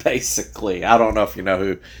 Just basically, I don't know if you know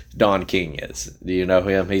who Don King is. Do you know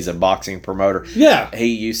him? He's a boxing promoter. Yeah. He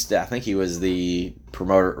used to, I think he was the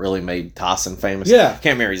promoter that really made Tyson famous. Yeah.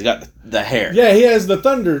 Can't remember. He's got the hair. Yeah, he has the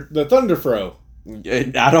thunder fro.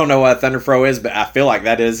 I don't know what a thunder fro is, but I feel like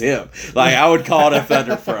that is him. I would call it a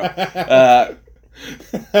thunder fro.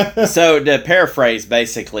 So to paraphrase,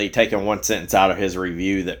 basically taking one sentence out of his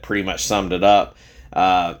review that pretty much summed it up,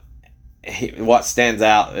 what stands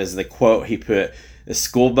out is the quote he put: "The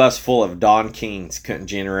school bus full of Don Kings couldn't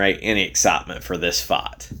generate any excitement for this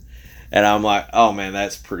fight." And I'm like, oh man,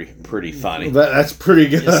 that's pretty funny. That's pretty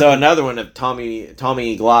good. So another one of Tommy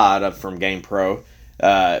Glide from GamePro,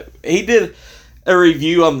 he did a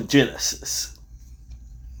review on the Genesis.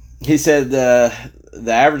 He said the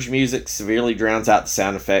average music severely drowns out the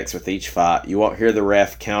sound effects with each fight. You won't hear the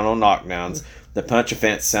ref count on knockdowns. The punch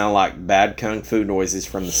offense sound like bad kung fu noises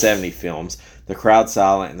from the 70 films. The crowd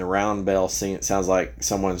silent and the round bell sounds like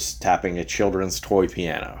someone's tapping a children's toy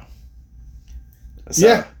piano. So,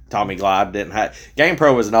 yeah. Tommy Glide didn't have...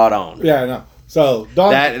 GamePro was not on. Yeah, no. So,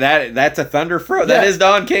 Don... That's a Thunder Fro. That is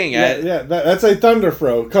Don King. That's a Thunder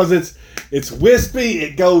Fro. Because it's wispy,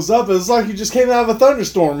 it goes up. It's like you just came out of a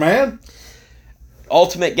thunderstorm, man.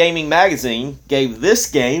 Ultimate Gaming Magazine gave this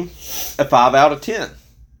game a 5 out of 10.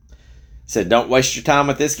 Said, don't waste your time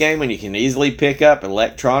with this game when you can easily pick up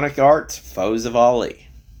Electronic Arts' Foes of Ali.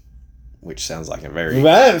 Which sounds like a very...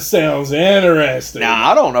 That sounds interesting. Now,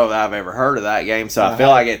 I don't know that I've ever heard of that game, so I feel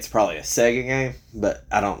like it's probably a Sega game, but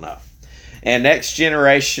I don't know. And Next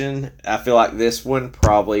Generation, I feel like this one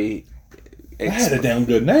probably... That had a damn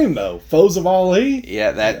good name, though. Foes of Ali?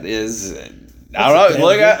 Yeah, that is... I don't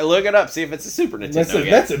know. Look it up. See if it's a Super Nintendo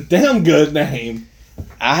game. That's a damn good name.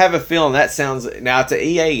 I have a feeling that sounds... Now, it's an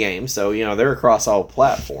EA game, so, they're across all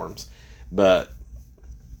platforms. But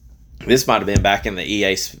this might have been back in the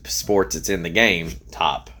EA Sports It's in the Game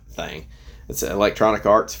top thing. It's Electronic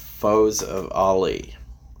Arts Foes of Ali.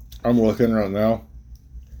 I'm looking right now.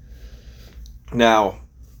 Now,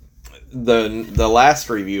 the last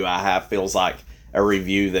review I have feels like a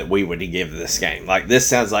review that we would give this game. Like, this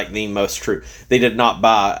sounds like the most true. They did not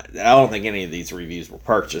buy... I don't think any of these reviews were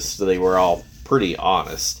purchased, so they were all pretty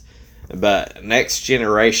honest. But Next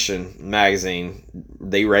Generation Magazine,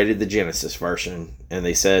 they rated the Genesis version, and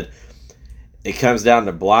they said, it comes down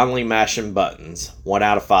to blindly mashing buttons, 1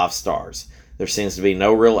 out of 5 stars. There seems to be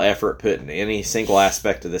no real effort put into any single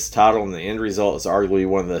aspect of this title, and the end result is arguably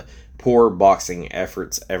one of the poor boxing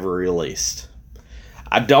efforts ever released.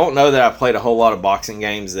 I don't know that I played a whole lot of boxing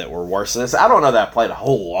games that were worse than this. I don't know that I played a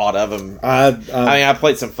whole lot of them. I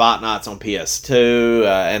played some Fight Nights on PS2,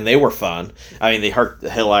 and they were fun. I mean, they hurt the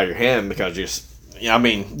hell out of your hand because you just,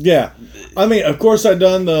 Yeah. I mean, of course, I've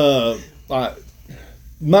done the...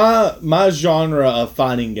 my genre of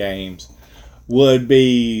fighting games would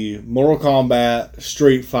be Mortal Kombat,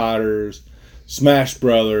 Street Fighters, Smash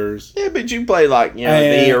Brothers. Yeah, but you play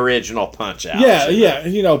the original Punch-Out.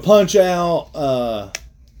 Yeah, Punch-Out,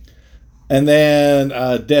 and then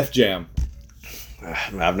Def Jam.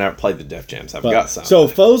 I've never played the Def Jams. I've got some. So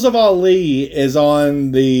Foes of Ali is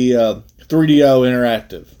on the 3DO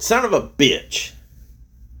Interactive. Son of a bitch.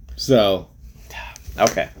 So.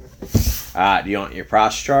 Okay. Do you want your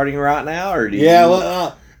price charting right now, or do you?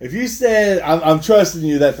 Yeah, if you said I'm trusting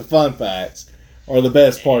you that the fun facts are the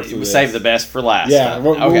best parts of this. Save the best for last. Yeah,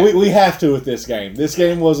 okay. we have to with this game. This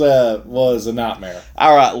game was a nightmare.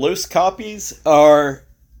 All right, loose copies are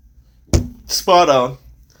spot on.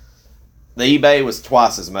 The eBay was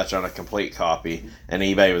twice as much on a complete copy, and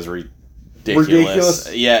eBay was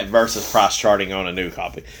ridiculous. Yeah, versus price charting on a new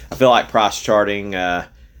copy. I feel like price charting. You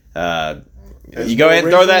go ahead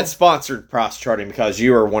and throw that sponsored price charting because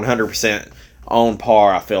you are 100% on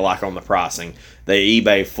par, I feel like, on the pricing. The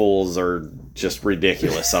eBay fools are just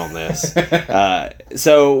ridiculous on this.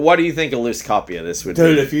 So what do you think a loose copy of this would be?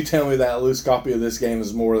 Dude, if you tell me that a loose copy of this game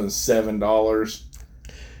is more than $7...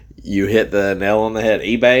 You hit the nail on the head.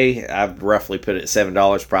 eBay, I've roughly put it at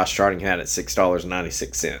 $7. Price charting had it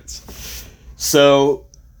 $6.96. So,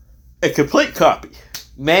 a complete copy.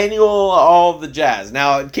 Manual, all the jazz.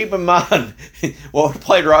 Now, keep in mind, when I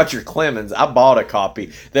played Roger Clemens, I bought a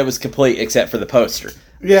copy that was complete except for the poster.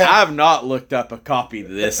 Yeah. I have not looked up a copy of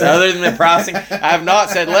this other than the pricing. I have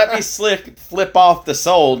not said, let me flip off the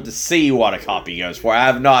sold to see what a copy goes for. I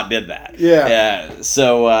have not did that. Yeah.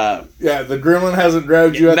 So. The gremlin hasn't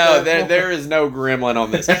grabbed you at No, there is no gremlin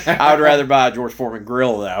on this. I would rather buy a George Foreman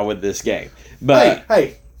grill though with this game. But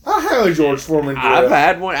Hey, I have a George Foreman grill. I've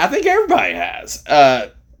had one. I think everybody has.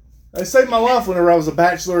 They saved my life whenever I was a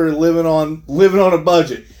bachelor living on a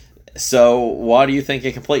budget. So, what do you think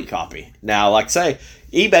a complete copy? Now, like I say,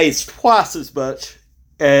 eBay's twice as much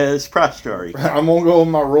as price charting. I'm going to go with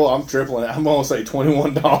my rule. I'm tripling it. I'm going to say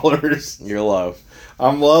 $21. You're low.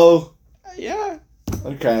 I'm low? Yeah.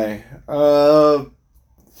 Okay. Let's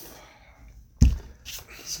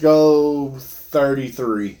go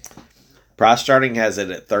 33. Price charting has it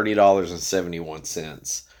at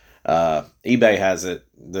 $30.71. eBay has it,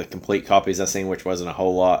 the complete copies I've seen, which wasn't a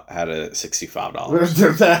whole lot, had it at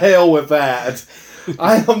 $65. The hell with that.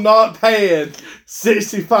 I am not paying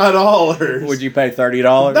 $65. Would you pay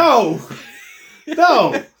 $30? No.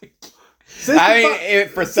 I mean,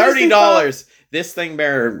 for $30, this thing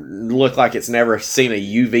better look like it's never seen a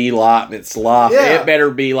UV light in its life. Yeah. It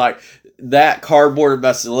better be like, that cardboard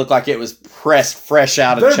must look like it was pressed fresh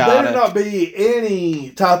out of China. There better not be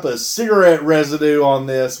any type of cigarette residue on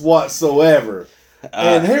this whatsoever.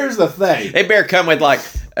 And here's the thing. It better come with like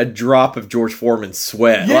a drop of George Foreman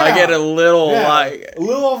sweat. Yeah. Like a little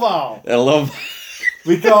of all. A little.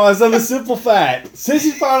 Because of the simple fact,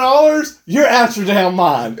 $65, you're out your damn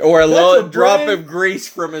mind. Or a little drop of grease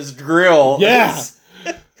from his grill. Yeah.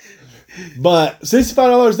 But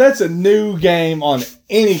 $65, that's a new game on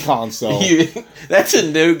any console. That's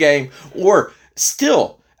a new game. Or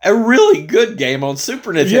still, a really good game on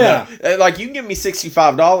Super Nintendo. Yeah. Like, you can give me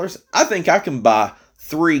 $65. I think I can buy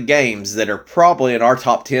 3 games that are probably in our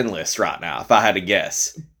top 10 list right now, if I had to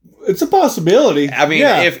guess. It's a possibility. I mean,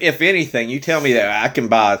 if anything, you tell me that I can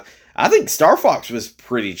buy... I think Star Fox was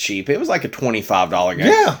pretty cheap. It was like a $25 game.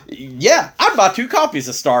 Yeah. Yeah, I'd buy 2 copies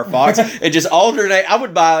of Star Fox and just alternate. I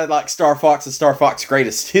would buy like Star Fox and Star Fox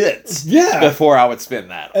Greatest Hits before I would spend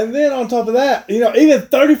that. And then on top of that, even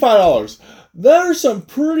 $35, there's some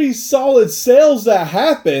pretty solid sales that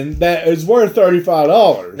happen that is worth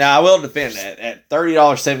 $35. Now, I will defend that. At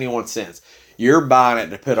 $30.71, you're buying it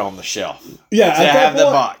to put on the shelf. Yeah, to have the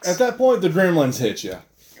box. At that point, the gremlins hit you.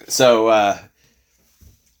 So,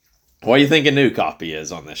 what do you think a new copy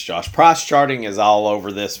is on this, Josh? Price charting is all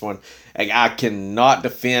over this one. I cannot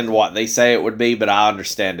defend what they say it would be, but I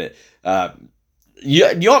understand it.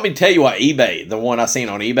 You want me to tell you what eBay, the one I seen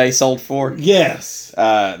on eBay, sold for? Yes.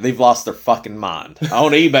 They've lost their fucking mind.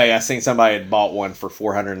 On eBay, I seen somebody had bought one for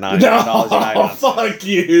 $499. No, fuck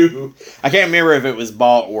you. I can't remember if it was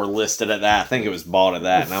bought or listed at that. I think it was bought at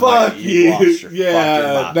that. And I'm fuck like, you. Lost your Yeah,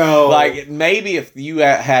 fucking mind. no. Like, maybe if you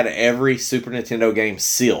had every Super Nintendo game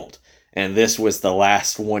sealed, and this was the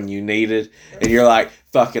last one you needed, and you're like,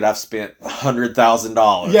 fuck it, I've spent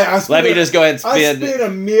 $100,000. Yeah, let me just go ahead and spend. I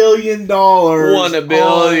spent $1 million. $1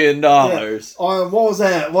 billion. On what was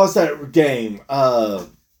that? What's that game?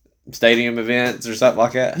 Stadium events or something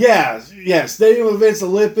like that? Yeah. Stadium events,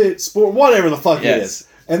 Olympic sport, whatever the fuck it is.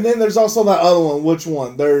 And then there's also that other one. Which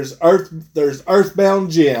one? There's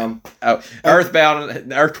Earthbound Jim. Oh, Earthbound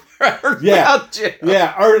Jim.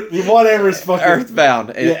 Yeah, whatever is fucking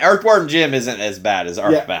Earthbound. Yeah. Earthworm Jim isn't as bad as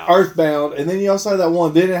Earthbound. Yeah, Earthbound. And then you also have that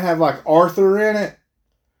one. Didn't it have like Arthur in it?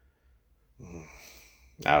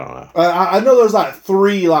 I don't know. I know there's like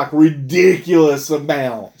 3 like ridiculous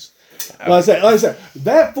amounts. Like I said,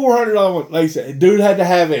 that $400 one, like I said, dude had to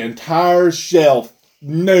have an entire shelf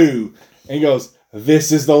new. And he goes,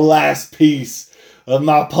 this is the last piece of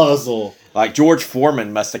my puzzle. Like George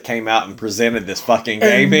Foreman must have came out and presented this fucking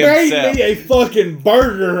game and himself. made me a fucking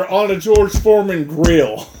burger on a George Foreman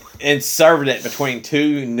grill. And served it between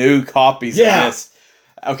 2 new copies of this.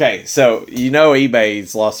 Okay, so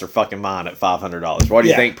eBay's lost their fucking mind at $500. What do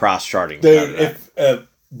you think price charting? Dude, if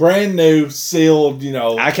brand new, sealed,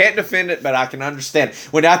 I can't defend it, but I can understand.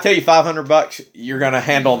 When I tell you $500, you're going to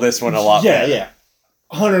handle this one a lot better. Yeah.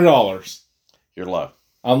 $100. You're low.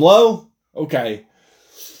 I'm low? Okay.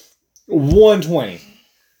 120.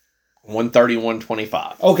 130,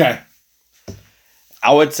 125. Okay.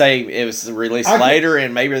 I would say it was released later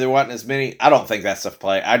and maybe there wasn't as many. I don't think that's the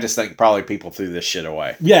play. I just think probably people threw this shit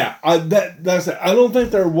away. Yeah, that's it. I don't think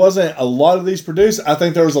there wasn't a lot of these produced. I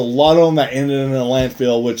think there was a lot of them that ended in a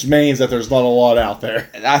landfill, which means that there's not a lot out there.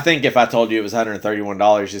 I think if I told you it was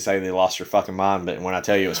 $131, you'd say they lost your fucking mind. But when I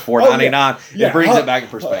tell you it was $499, it brings it back in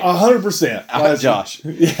perspective. 100%. Josh.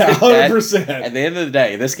 Yeah, 100%. At the end of the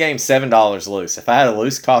day, this game's $7 loose. If I had a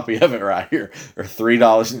loose copy of it right here, or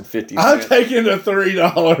 $3.50. I'm taking the $3,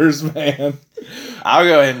 man. I'll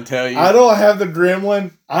go ahead and tell you. I don't have the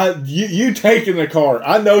gremlin. You taking the card.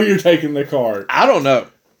 I know you're taking the card. I don't know.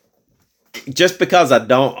 Just because I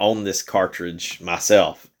don't own this cartridge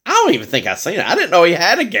myself, I don't even think I've seen it. I didn't know he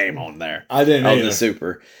had a game on there. I didn't on either. The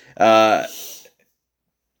Super. I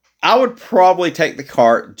would probably take the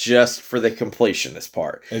cart just for the completionist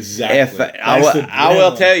part. Exactly. I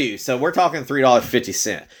will tell you. So we're talking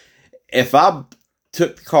 $3.50. If I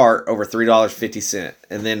took the cart over $3.50,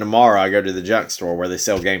 and then tomorrow I go to the junk store where they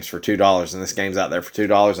sell games for $2, and this game's out there for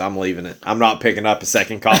 $2, I'm leaving it. I'm not picking up a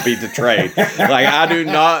second copy to trade. Like, I do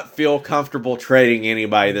not feel comfortable trading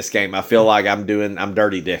anybody this game. I feel like I'm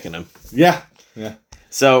dirty dicking them. Yeah.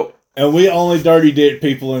 So, and we only dirty dick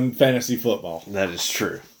people in fantasy football. That is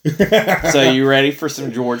true. So you ready for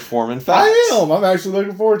some George Forman facts? I am. I'm actually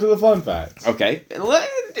looking forward to the fun facts. Okay.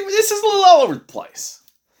 This is a little all over the place.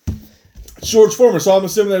 George Forman, so I'm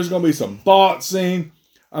assuming there's going to be some boxing.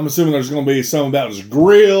 I'm assuming there's going to be some about his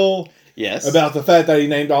grill. Yes. About the fact that he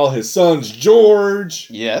named all his sons George.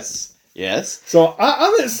 Yes. So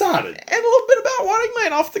I'm excited. And a little bit about what he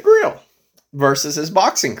made off the grill versus his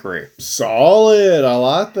boxing career. Solid. I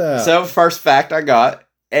like that. So first fact I got,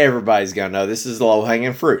 everybody's going to know this is the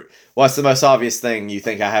low-hanging fruit. What's the most obvious thing you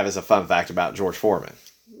think I have as a fun fact about George Forman?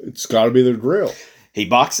 It's got to be the grill. He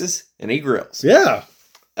boxes and he grills. Yeah.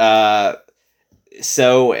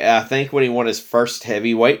 So I think when he won his first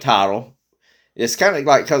heavyweight title, it's kind of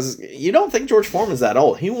like, because you don't think George Foreman's that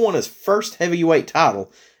old. He won his first heavyweight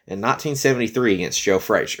title in 1973 against Joe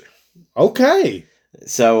Frazier. Okay.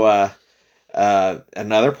 So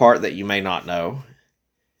another part that you may not know,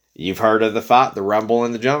 you've heard of the fight, the Rumble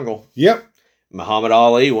in the Jungle. Yep. Muhammad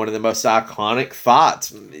Ali, one of the most iconic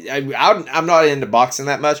fights. I'm not into boxing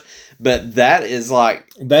that much, but that is like...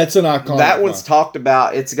 That's an iconic That one's talked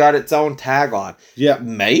about. It's got its own tagline. Yeah.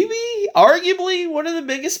 Maybe, arguably, one of the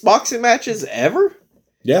biggest boxing matches ever.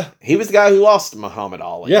 Yeah. He was the guy who lost to Muhammad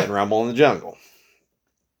Ali in Rumble in the Jungle.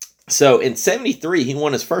 So, in 73, he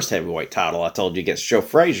won his first heavyweight title, I told you, against Joe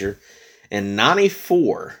Frazier. In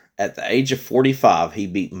 94, at the age of 45, he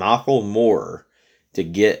beat Michael Moorer to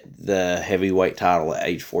get the heavyweight title at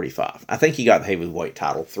age 45. I think he got the heavyweight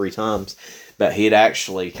title 3 times, but he had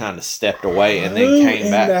actually kind of stepped away and then came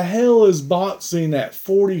back. Who in the hell is boxing at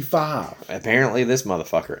 45? Apparently this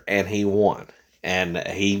motherfucker, and he won. And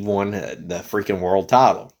he won the freaking world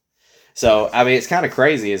title. So, I mean, it's kind of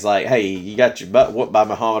crazy. It's like, hey, you got your butt whooped by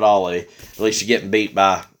Muhammad Ali. At least you're getting beat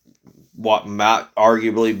by what might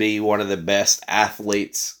arguably be one of the best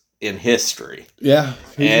athletes in history. Yeah.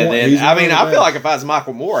 And then, I mean, I feel like if I was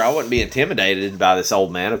Michael Moore, I wouldn't be intimidated by this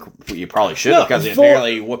old man. You probably should, because he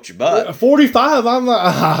apparently whooped your butt. 45, I'm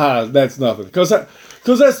like, that's nothing. Because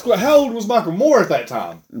that's, how old was Michael Moore at that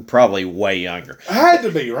time? Probably way younger. Had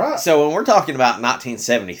to be, right? So when we're talking about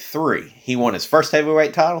 1973, he won his first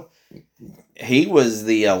heavyweight title. He was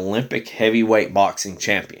the Olympic heavyweight boxing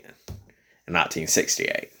champion in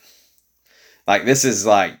 1968. Like, this is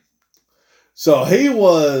like... So he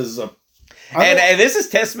was... And this is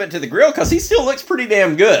testament to the grill, because he still looks pretty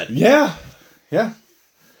damn good. Yeah. Yeah.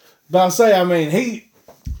 But I'll say, I mean, he's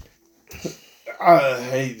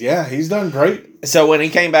done great. So when he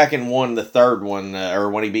came back and won the third one,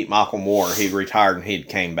 or when he beat Michael Moore, he retired and he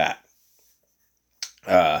came back.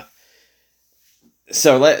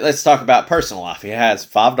 So let's talk about personal life. He has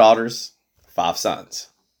 5 daughters, 5 sons.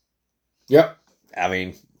 Yep. I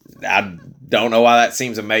mean, I don't know why that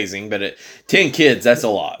seems amazing, but 10 kids, that's a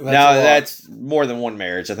lot. That's more than one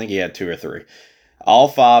marriage. I think he had 2 or 3. All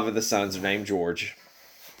 5 of the sons are named George.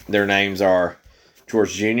 Their names are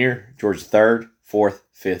George Jr., George III, 4th,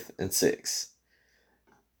 5th, and 6th.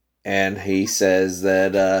 And he says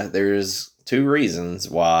that there's 2 reasons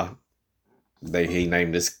why he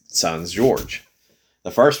named his sons George. The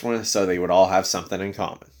first one is so they would all have something in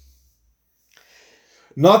common.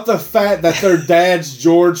 Not the fact that their dad's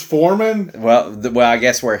George Forman. Well, I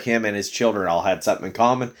guess where him and his children all had something in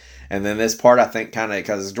common. And then this part, I think, kind of,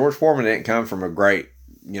 because George Forman didn't come from a great,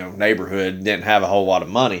 neighborhood, didn't have a whole lot of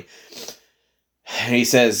money. He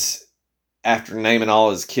says, after naming all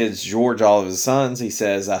his kids George, all of his sons, he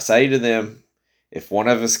says, I say to them, if one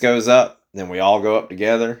of us goes up, then we all go up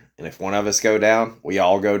together. And if one of us go down, we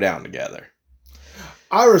all go down together.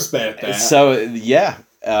 I respect that. So, yeah.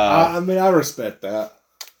 I respect that.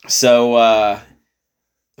 So,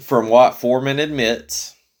 from what Foreman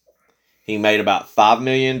admits, he made about $5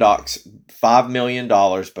 million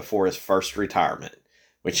before his first retirement,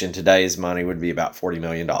 which in today's money would be about $40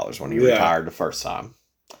 million when he retired the first time.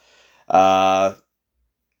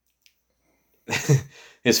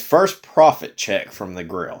 His first profit check from the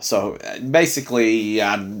grill. So basically,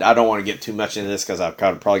 I don't want to get too much into this because I'm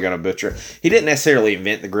probably going to butcher it. He didn't necessarily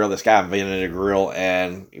invent the grill. This guy invented a grill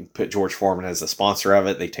and put George Forman as the sponsor of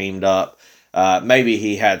it. They teamed up. Maybe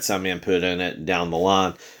he had some input in it down the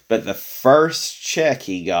line. But the first check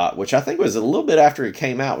he got, which I think was a little bit after it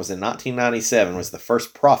came out, was in 1997, was the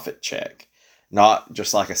first profit check. Not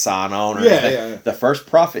just like a sign-on or anything. Yeah. The first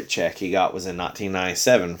profit check he got was in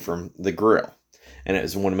 1997 from the grill. And it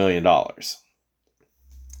was $1 million.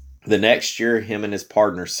 The next year, him and his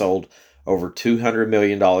partner sold over $200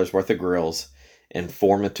 million worth of grills, and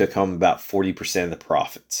Foreman took home about 40% of the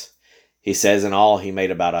profits. He says in all, he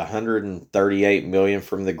made about $138 million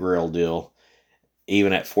from the grill deal,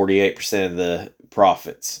 even at 48% of the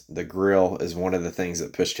profits. The grill is one of the things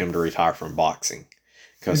that pushed him to retire from boxing.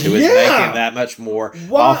 Because he was making that much more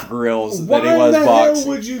off grills than he was boxing. Why the hell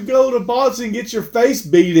would you go to boxing and get your face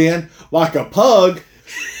beat in like a pug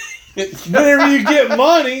whenever you get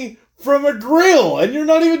money from a grill and you're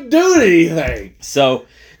not even doing anything? So,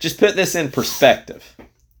 just put this in perspective.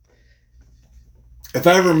 If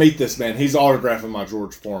I ever meet this man, he's autographing my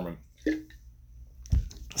George Forman.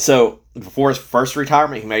 So, before his first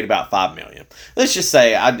retirement, he made about $5 million. Let's just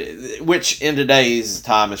say, which in today's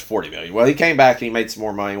time is $40 million. Well, he came back and he made some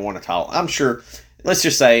more money and won a title. I'm sure, let's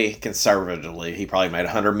just say, conservatively, he probably made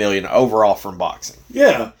 $100 million overall from boxing.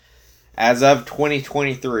 Yeah. As of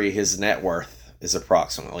 2023, his net worth is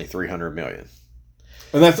approximately $300 million.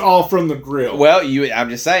 And that's all from the grill. Well, I'm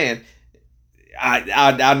just saying,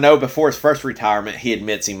 I know before his first retirement, he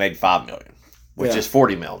admits he made $5 million, which is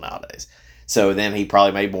 $40 million nowadays. So then he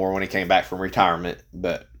probably made more when he came back from retirement.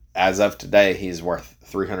 But as of today, he's worth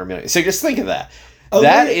 $300 million. So just think of that.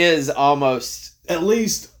 That is almost at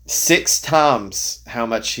least 6 times how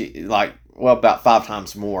much about 5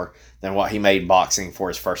 times more than what he made boxing for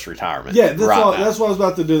his first retirement. Yeah, that's what I was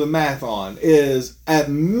about to do the math on. Is at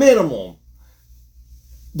minimum,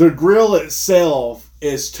 the grill itself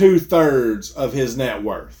is 2/3 of his net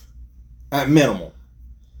worth. At minimum.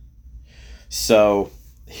 So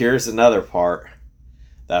here's another part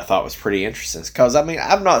that I thought was pretty interesting. Because, I mean,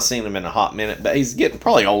 I've not seen him in a hot minute, but he's getting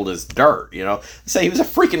probably old as dirt, you know. Say he was a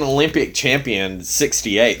freaking Olympic champion in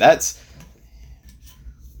 68. That's,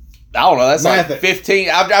 I don't know, that's like 15.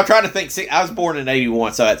 I'm trying to think. I was born in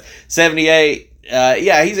 81, so that's 78.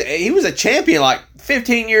 Yeah, he was a champion like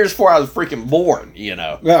 15 years before I was freaking born, you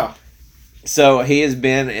know. Yeah. So he has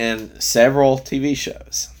been in several TV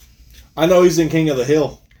shows. I know he's in King of the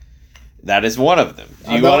Hill. That is one of them.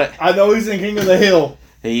 I know he's in King of the Hill.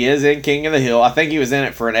 He is in King of the Hill. I think he was in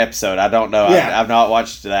it for an episode. I don't know. Yeah. I've not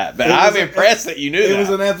watched that. But I'm impressed that you knew that. It was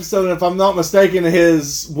an episode, and if I'm not mistaken,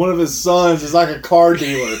 one of his sons is like a car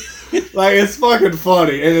dealer. Like, it's fucking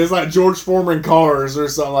funny. And it's like George Forman cars or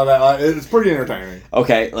something like that. Like, it's pretty entertaining.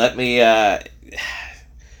 Okay, let me...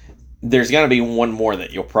 there's going to be one more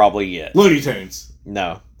that you'll probably get. Looney Tunes.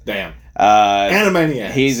 No. Damn.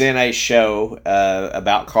 Animaniacs. He's in a show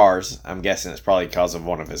about cars. I'm guessing it's probably because of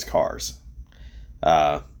one of his cars.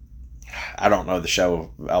 I don't know the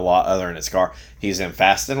show a lot other than his car. He's in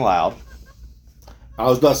Fast and Loud. I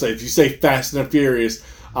was about to say, if you say Fast and Furious,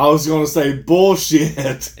 I was going to say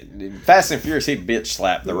bullshit. Fast and Furious, he'd bitch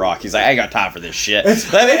slap The Rock. He's like, I ain't got time for this shit.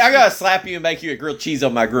 I got to slap you and make you a grilled cheese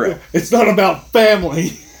on my grill. It's not about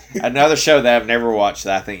family. Another show that I've never watched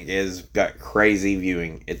that I think is got crazy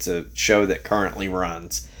viewing. It's a show that currently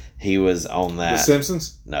runs. He was on that. The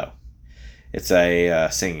Simpsons? No. It's a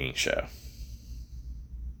singing show.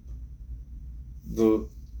 The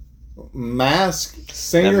Masked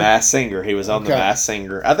Singer? The Masked Singer. He was on The Masked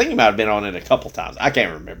Singer. I think he might have been on it a couple times. I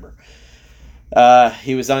can't remember.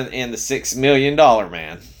 He was in the $6 Million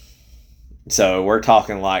Man. So we're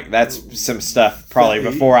talking like that's some stuff probably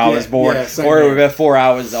before I was born or before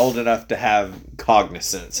I was old enough to have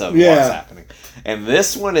cognizance of what's happening. And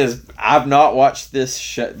this one is, I've not watched this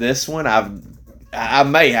show. This one I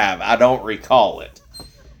may have. I don't recall it.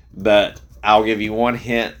 But I'll give you one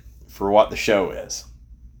hint for what the show is.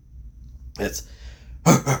 It's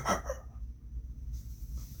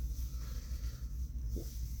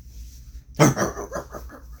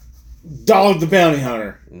Dog the Bounty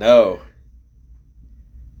Hunter. No.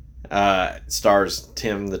 Stars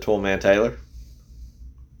Tim the Toolman Taylor.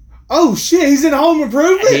 Oh shit, he's in Home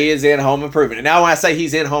Improvement? He is in Home Improvement. And now when I say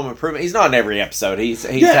he's in Home Improvement, he's not in every episode. He's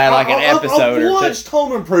had like an episode or two. I've watched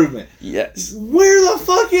Home Improvement. Yes. Where the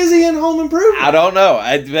fuck is he in Home Improvement? I don't know.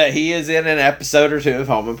 But he is in an episode or two of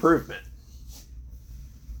Home Improvement.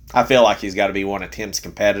 I feel like he's got to be one of Tim's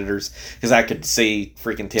competitors because I could see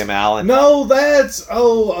freaking Tim Allen. No, that's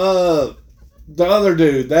the other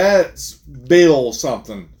dude. That's Bill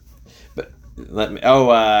something. But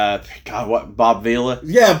God, what, Bob Vila?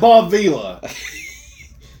 Yeah, Bob Vila.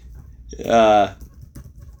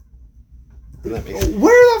 Let me see.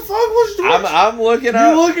 Where the fuck was George? I'm looking up.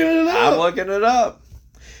 You're looking it up. I'm looking it up.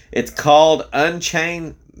 It's called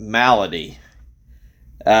Unchained Malady.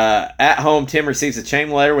 At home, Tim receives a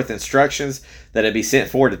chain letter with instructions that it be sent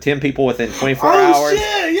forward to 10 people within 24 hours.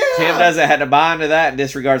 Shit, yeah. Tim doesn't have to buy into that and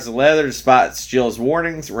disregards the letter despite Jill's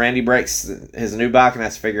warnings. Randy breaks his new bike and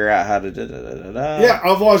has to figure out how to Yeah,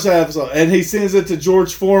 I've watched that episode. And he sends it to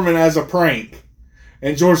George Forman as a prank.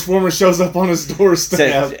 And George Forman shows up on his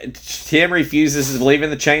doorstep. Tim refuses to believe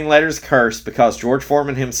in the chain letter's curse because George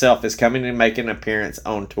Forman himself is coming to make an appearance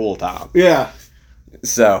on Tool Time. Yeah.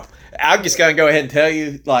 So I'm just gonna go ahead and tell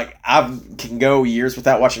you, like, I can go years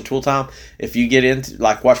without watching Tool Time. If you get into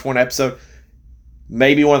watch one episode,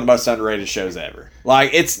 maybe one of the most underrated shows ever.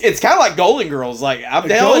 Like it's kind of like Golden Girls. Like I'm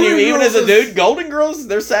telling you, even as a dude, Golden Girls,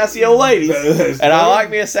 they're sassy old ladies, and I like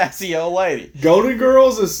me a sassy old lady. Golden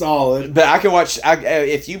Girls is solid, but I can watch.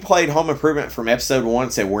 If you played Home Improvement from episode 1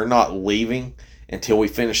 and said we're not leaving until we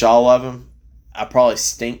finish all of them, I probably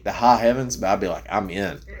stink to high heavens, but I'd be like, I'm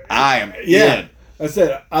in. I am in. I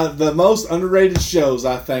said the most underrated shows,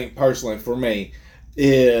 I think, personally, for me,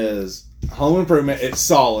 is Home Improvement. It's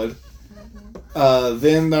solid.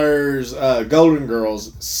 Then there's Golden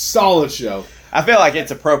Girls. Solid show. I feel like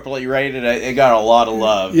it's appropriately rated. It got a lot of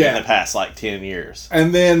love in the past, 10 years.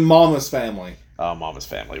 And then Mama's Family. Oh, Mama's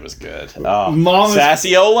Family was good. Oh,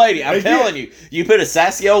 sassy old lady. I'm telling you. You put a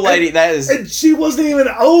sassy old lady, that is... And she wasn't even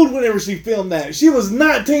old whenever she filmed that. She was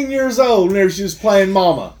 19 years old whenever she was playing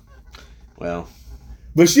Mama. Well...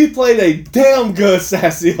 But she played a damn good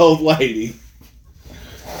sassy old lady.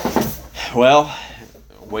 Well,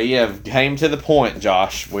 we have came to the point,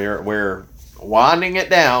 Josh. We're winding it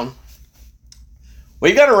down.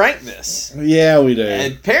 We got to rank this. Yeah, we do.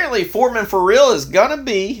 And apparently, Foreman for real is gonna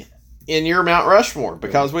be in your Mount Rushmore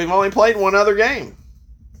because we've only played one other game.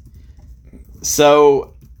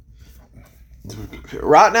 So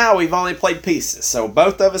right now we've only played pieces. So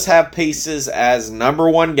both of us have pieces as number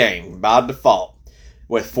one game by default.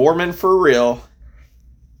 With Foreman for real,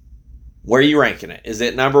 where are you ranking it? Is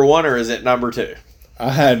it number one or is it number two? I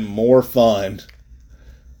had more fun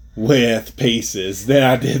with pieces than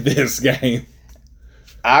I did this game.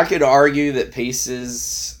 I could argue that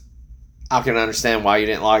pieces, I can understand why you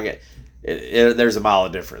didn't like it. There's a mile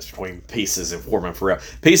of difference between pieces and Foreman for real.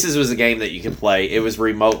 Pieces was a game that you could play. It was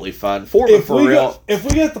remotely fun. Foreman for real. If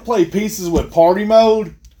we get to play pieces with party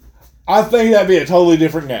mode, I think that'd be a totally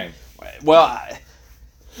different game. Well,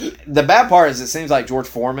 the bad part is it seems like George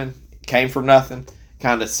Forman came from nothing,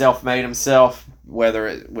 kind of self-made himself, whether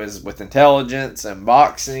it was with intelligence and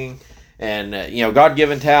boxing and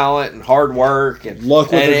God-given talent and hard work and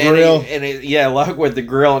luck with the grill. Luck with the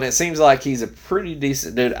grill. And it seems like he's a pretty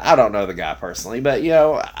decent dude. I don't know the guy personally, but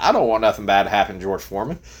I don't want nothing bad to happen to George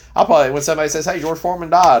Foreman. I'll probably, when somebody says, "Hey, George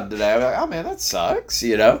Foreman died today," I'm like, "Oh man, that sucks,"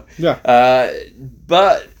 Yeah.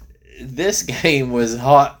 But this game was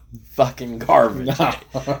hot fucking garbage.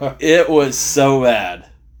 It was so bad.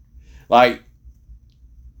 Like,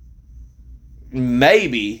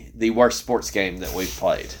 maybe the worst sports game that we've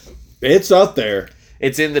played. It's up there.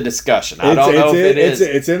 It's in the discussion. I don't know if it is.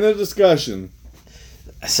 It's in the discussion.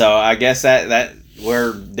 So I guess that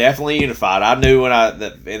we're definitely unified. I knew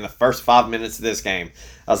in the first 5 minutes of this game,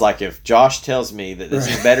 I was like, if Josh tells me that this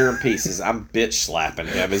is better in pieces, I'm bitch slapping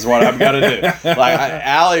him is what I'm going to do. Like,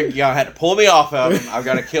 Allie had to pull me off of him. I'm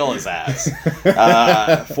going to kill his ass.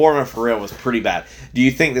 Foreman for real was pretty bad. Do you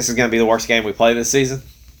think this is going to be the worst game we play this season?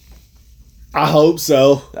 I hope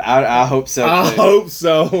so. I hope so, too. I hope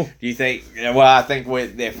so. Do you think? Well, I think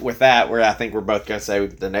with that, I think we're both going to say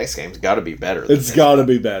the next game's got to be better. It's got to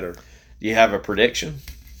be better. Do you have a prediction?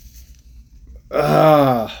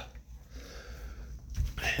 I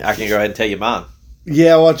can go ahead and tell you mine.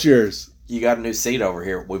 Yeah, what's yours? You got a new seat over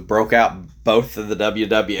here. We broke out both of the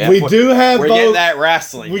WWF. We do have We're both. Getting that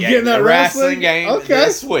wrestling game. Getting that wrestling game okay.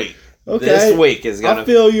 This week. Okay. This week is going to... I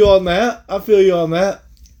feel you on that.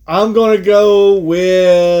 I'm going to go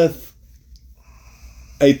with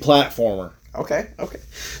a platformer. Okay.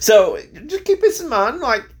 So, just keep this in mind.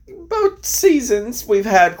 Like, both seasons, we've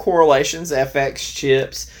had correlations, FX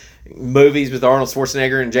chips, movies with Arnold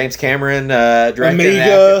Schwarzenegger and James Cameron directing.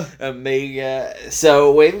 Amiga.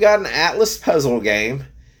 So, we've got an Atlas puzzle game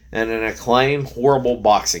and an acclaimed horrible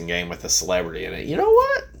boxing game with a celebrity in it. You know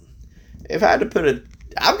what? If I had to put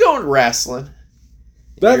I'm going wrestling.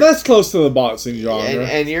 That's close to the boxing genre.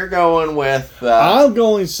 And you're going with... I'm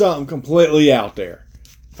going something completely out there.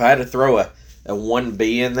 If I had to throw a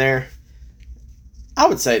 1B in there, I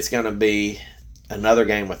would say it's going to be another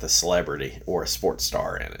game with a celebrity or a sports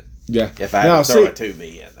star in it. Yeah. If I had to throw a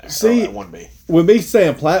 2B in there. See, or a 1B. With me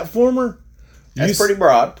saying platformer... That's pretty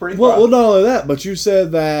broad. Well, not only that, but you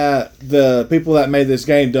said that the people that made this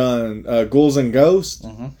game done Ghouls and Ghosts.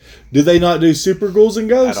 Mm-hmm. Did they not do Super Ghouls and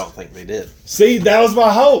Ghosts? I don't think they did. See, that was my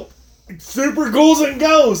hope. Super Ghouls and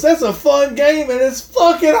Ghosts. That's a fun game, and it's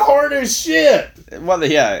fucking hard as shit. Well,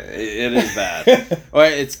 yeah, it is bad. Well,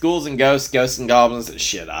 it's Ghouls and Ghosts, Ghosts and Goblins.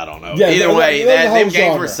 Shit, I don't know. Yeah, Either way, them games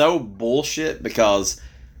genre. were so bullshit because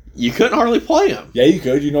you couldn't hardly play them. Yeah, you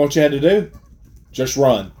could. You know what you had to do? Just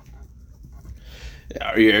run.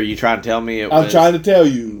 Are you trying to tell me I'm trying to tell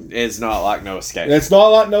you. It's not like No Escape. It's not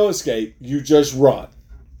like No Escape. You just run.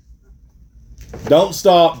 Don't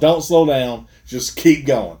stop. Don't slow down. Just keep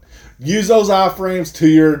going. Use those iframes to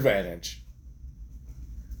your advantage.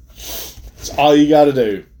 That's all you got to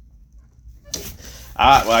do. All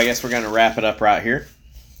right, well, I guess we're going to wrap it up right here.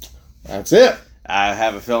 That's it. I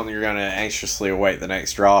have a feeling you're going to anxiously await the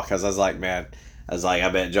next draw because I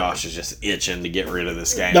bet Josh is just itching to get rid of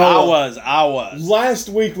this game. No, I was. Last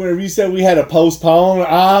week, whenever you said we had to postpone,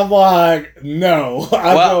 I'm like, no.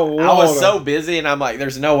 I was so busy, and I'm like,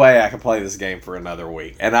 there's no way I can play this game for another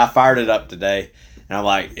week. And I fired it up today, and I'm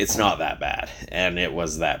like, it's not that bad. And it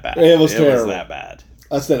was that bad. It was terrible. It was that bad.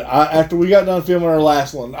 I said, after we got done filming our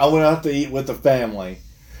last one, I went out to eat with the family,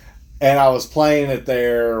 and I was playing it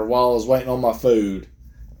there while I was waiting on my food.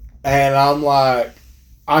 And I'm like,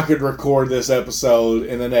 I could record this episode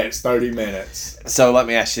in the next 30 minutes. So let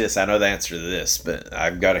me ask you this. I know the answer to this, but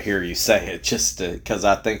I've got to hear you say it just because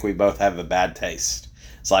I think we both have a bad taste.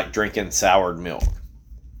 It's like drinking soured milk.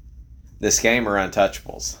 This game or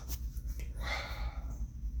Untouchables?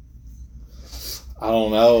 I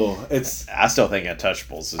don't know. I still think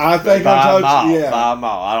Untouchables is I think by a Untouchables. mile, Yeah, by a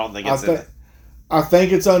mile. I don't think it's I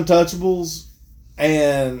think it's Untouchables,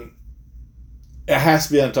 and it has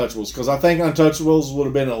to be Untouchables because I think Untouchables would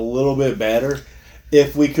have been a little bit better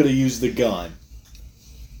if we could have used the gun,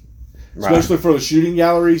 especially for the shooting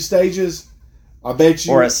gallery stages. I bet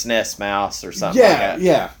you, or a SNES mouse or something. like that.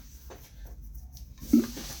 Yeah.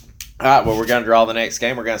 All right, well, we're going to draw the next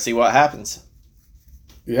game. We're going to see what happens.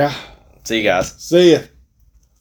 Yeah. See you guys. See ya.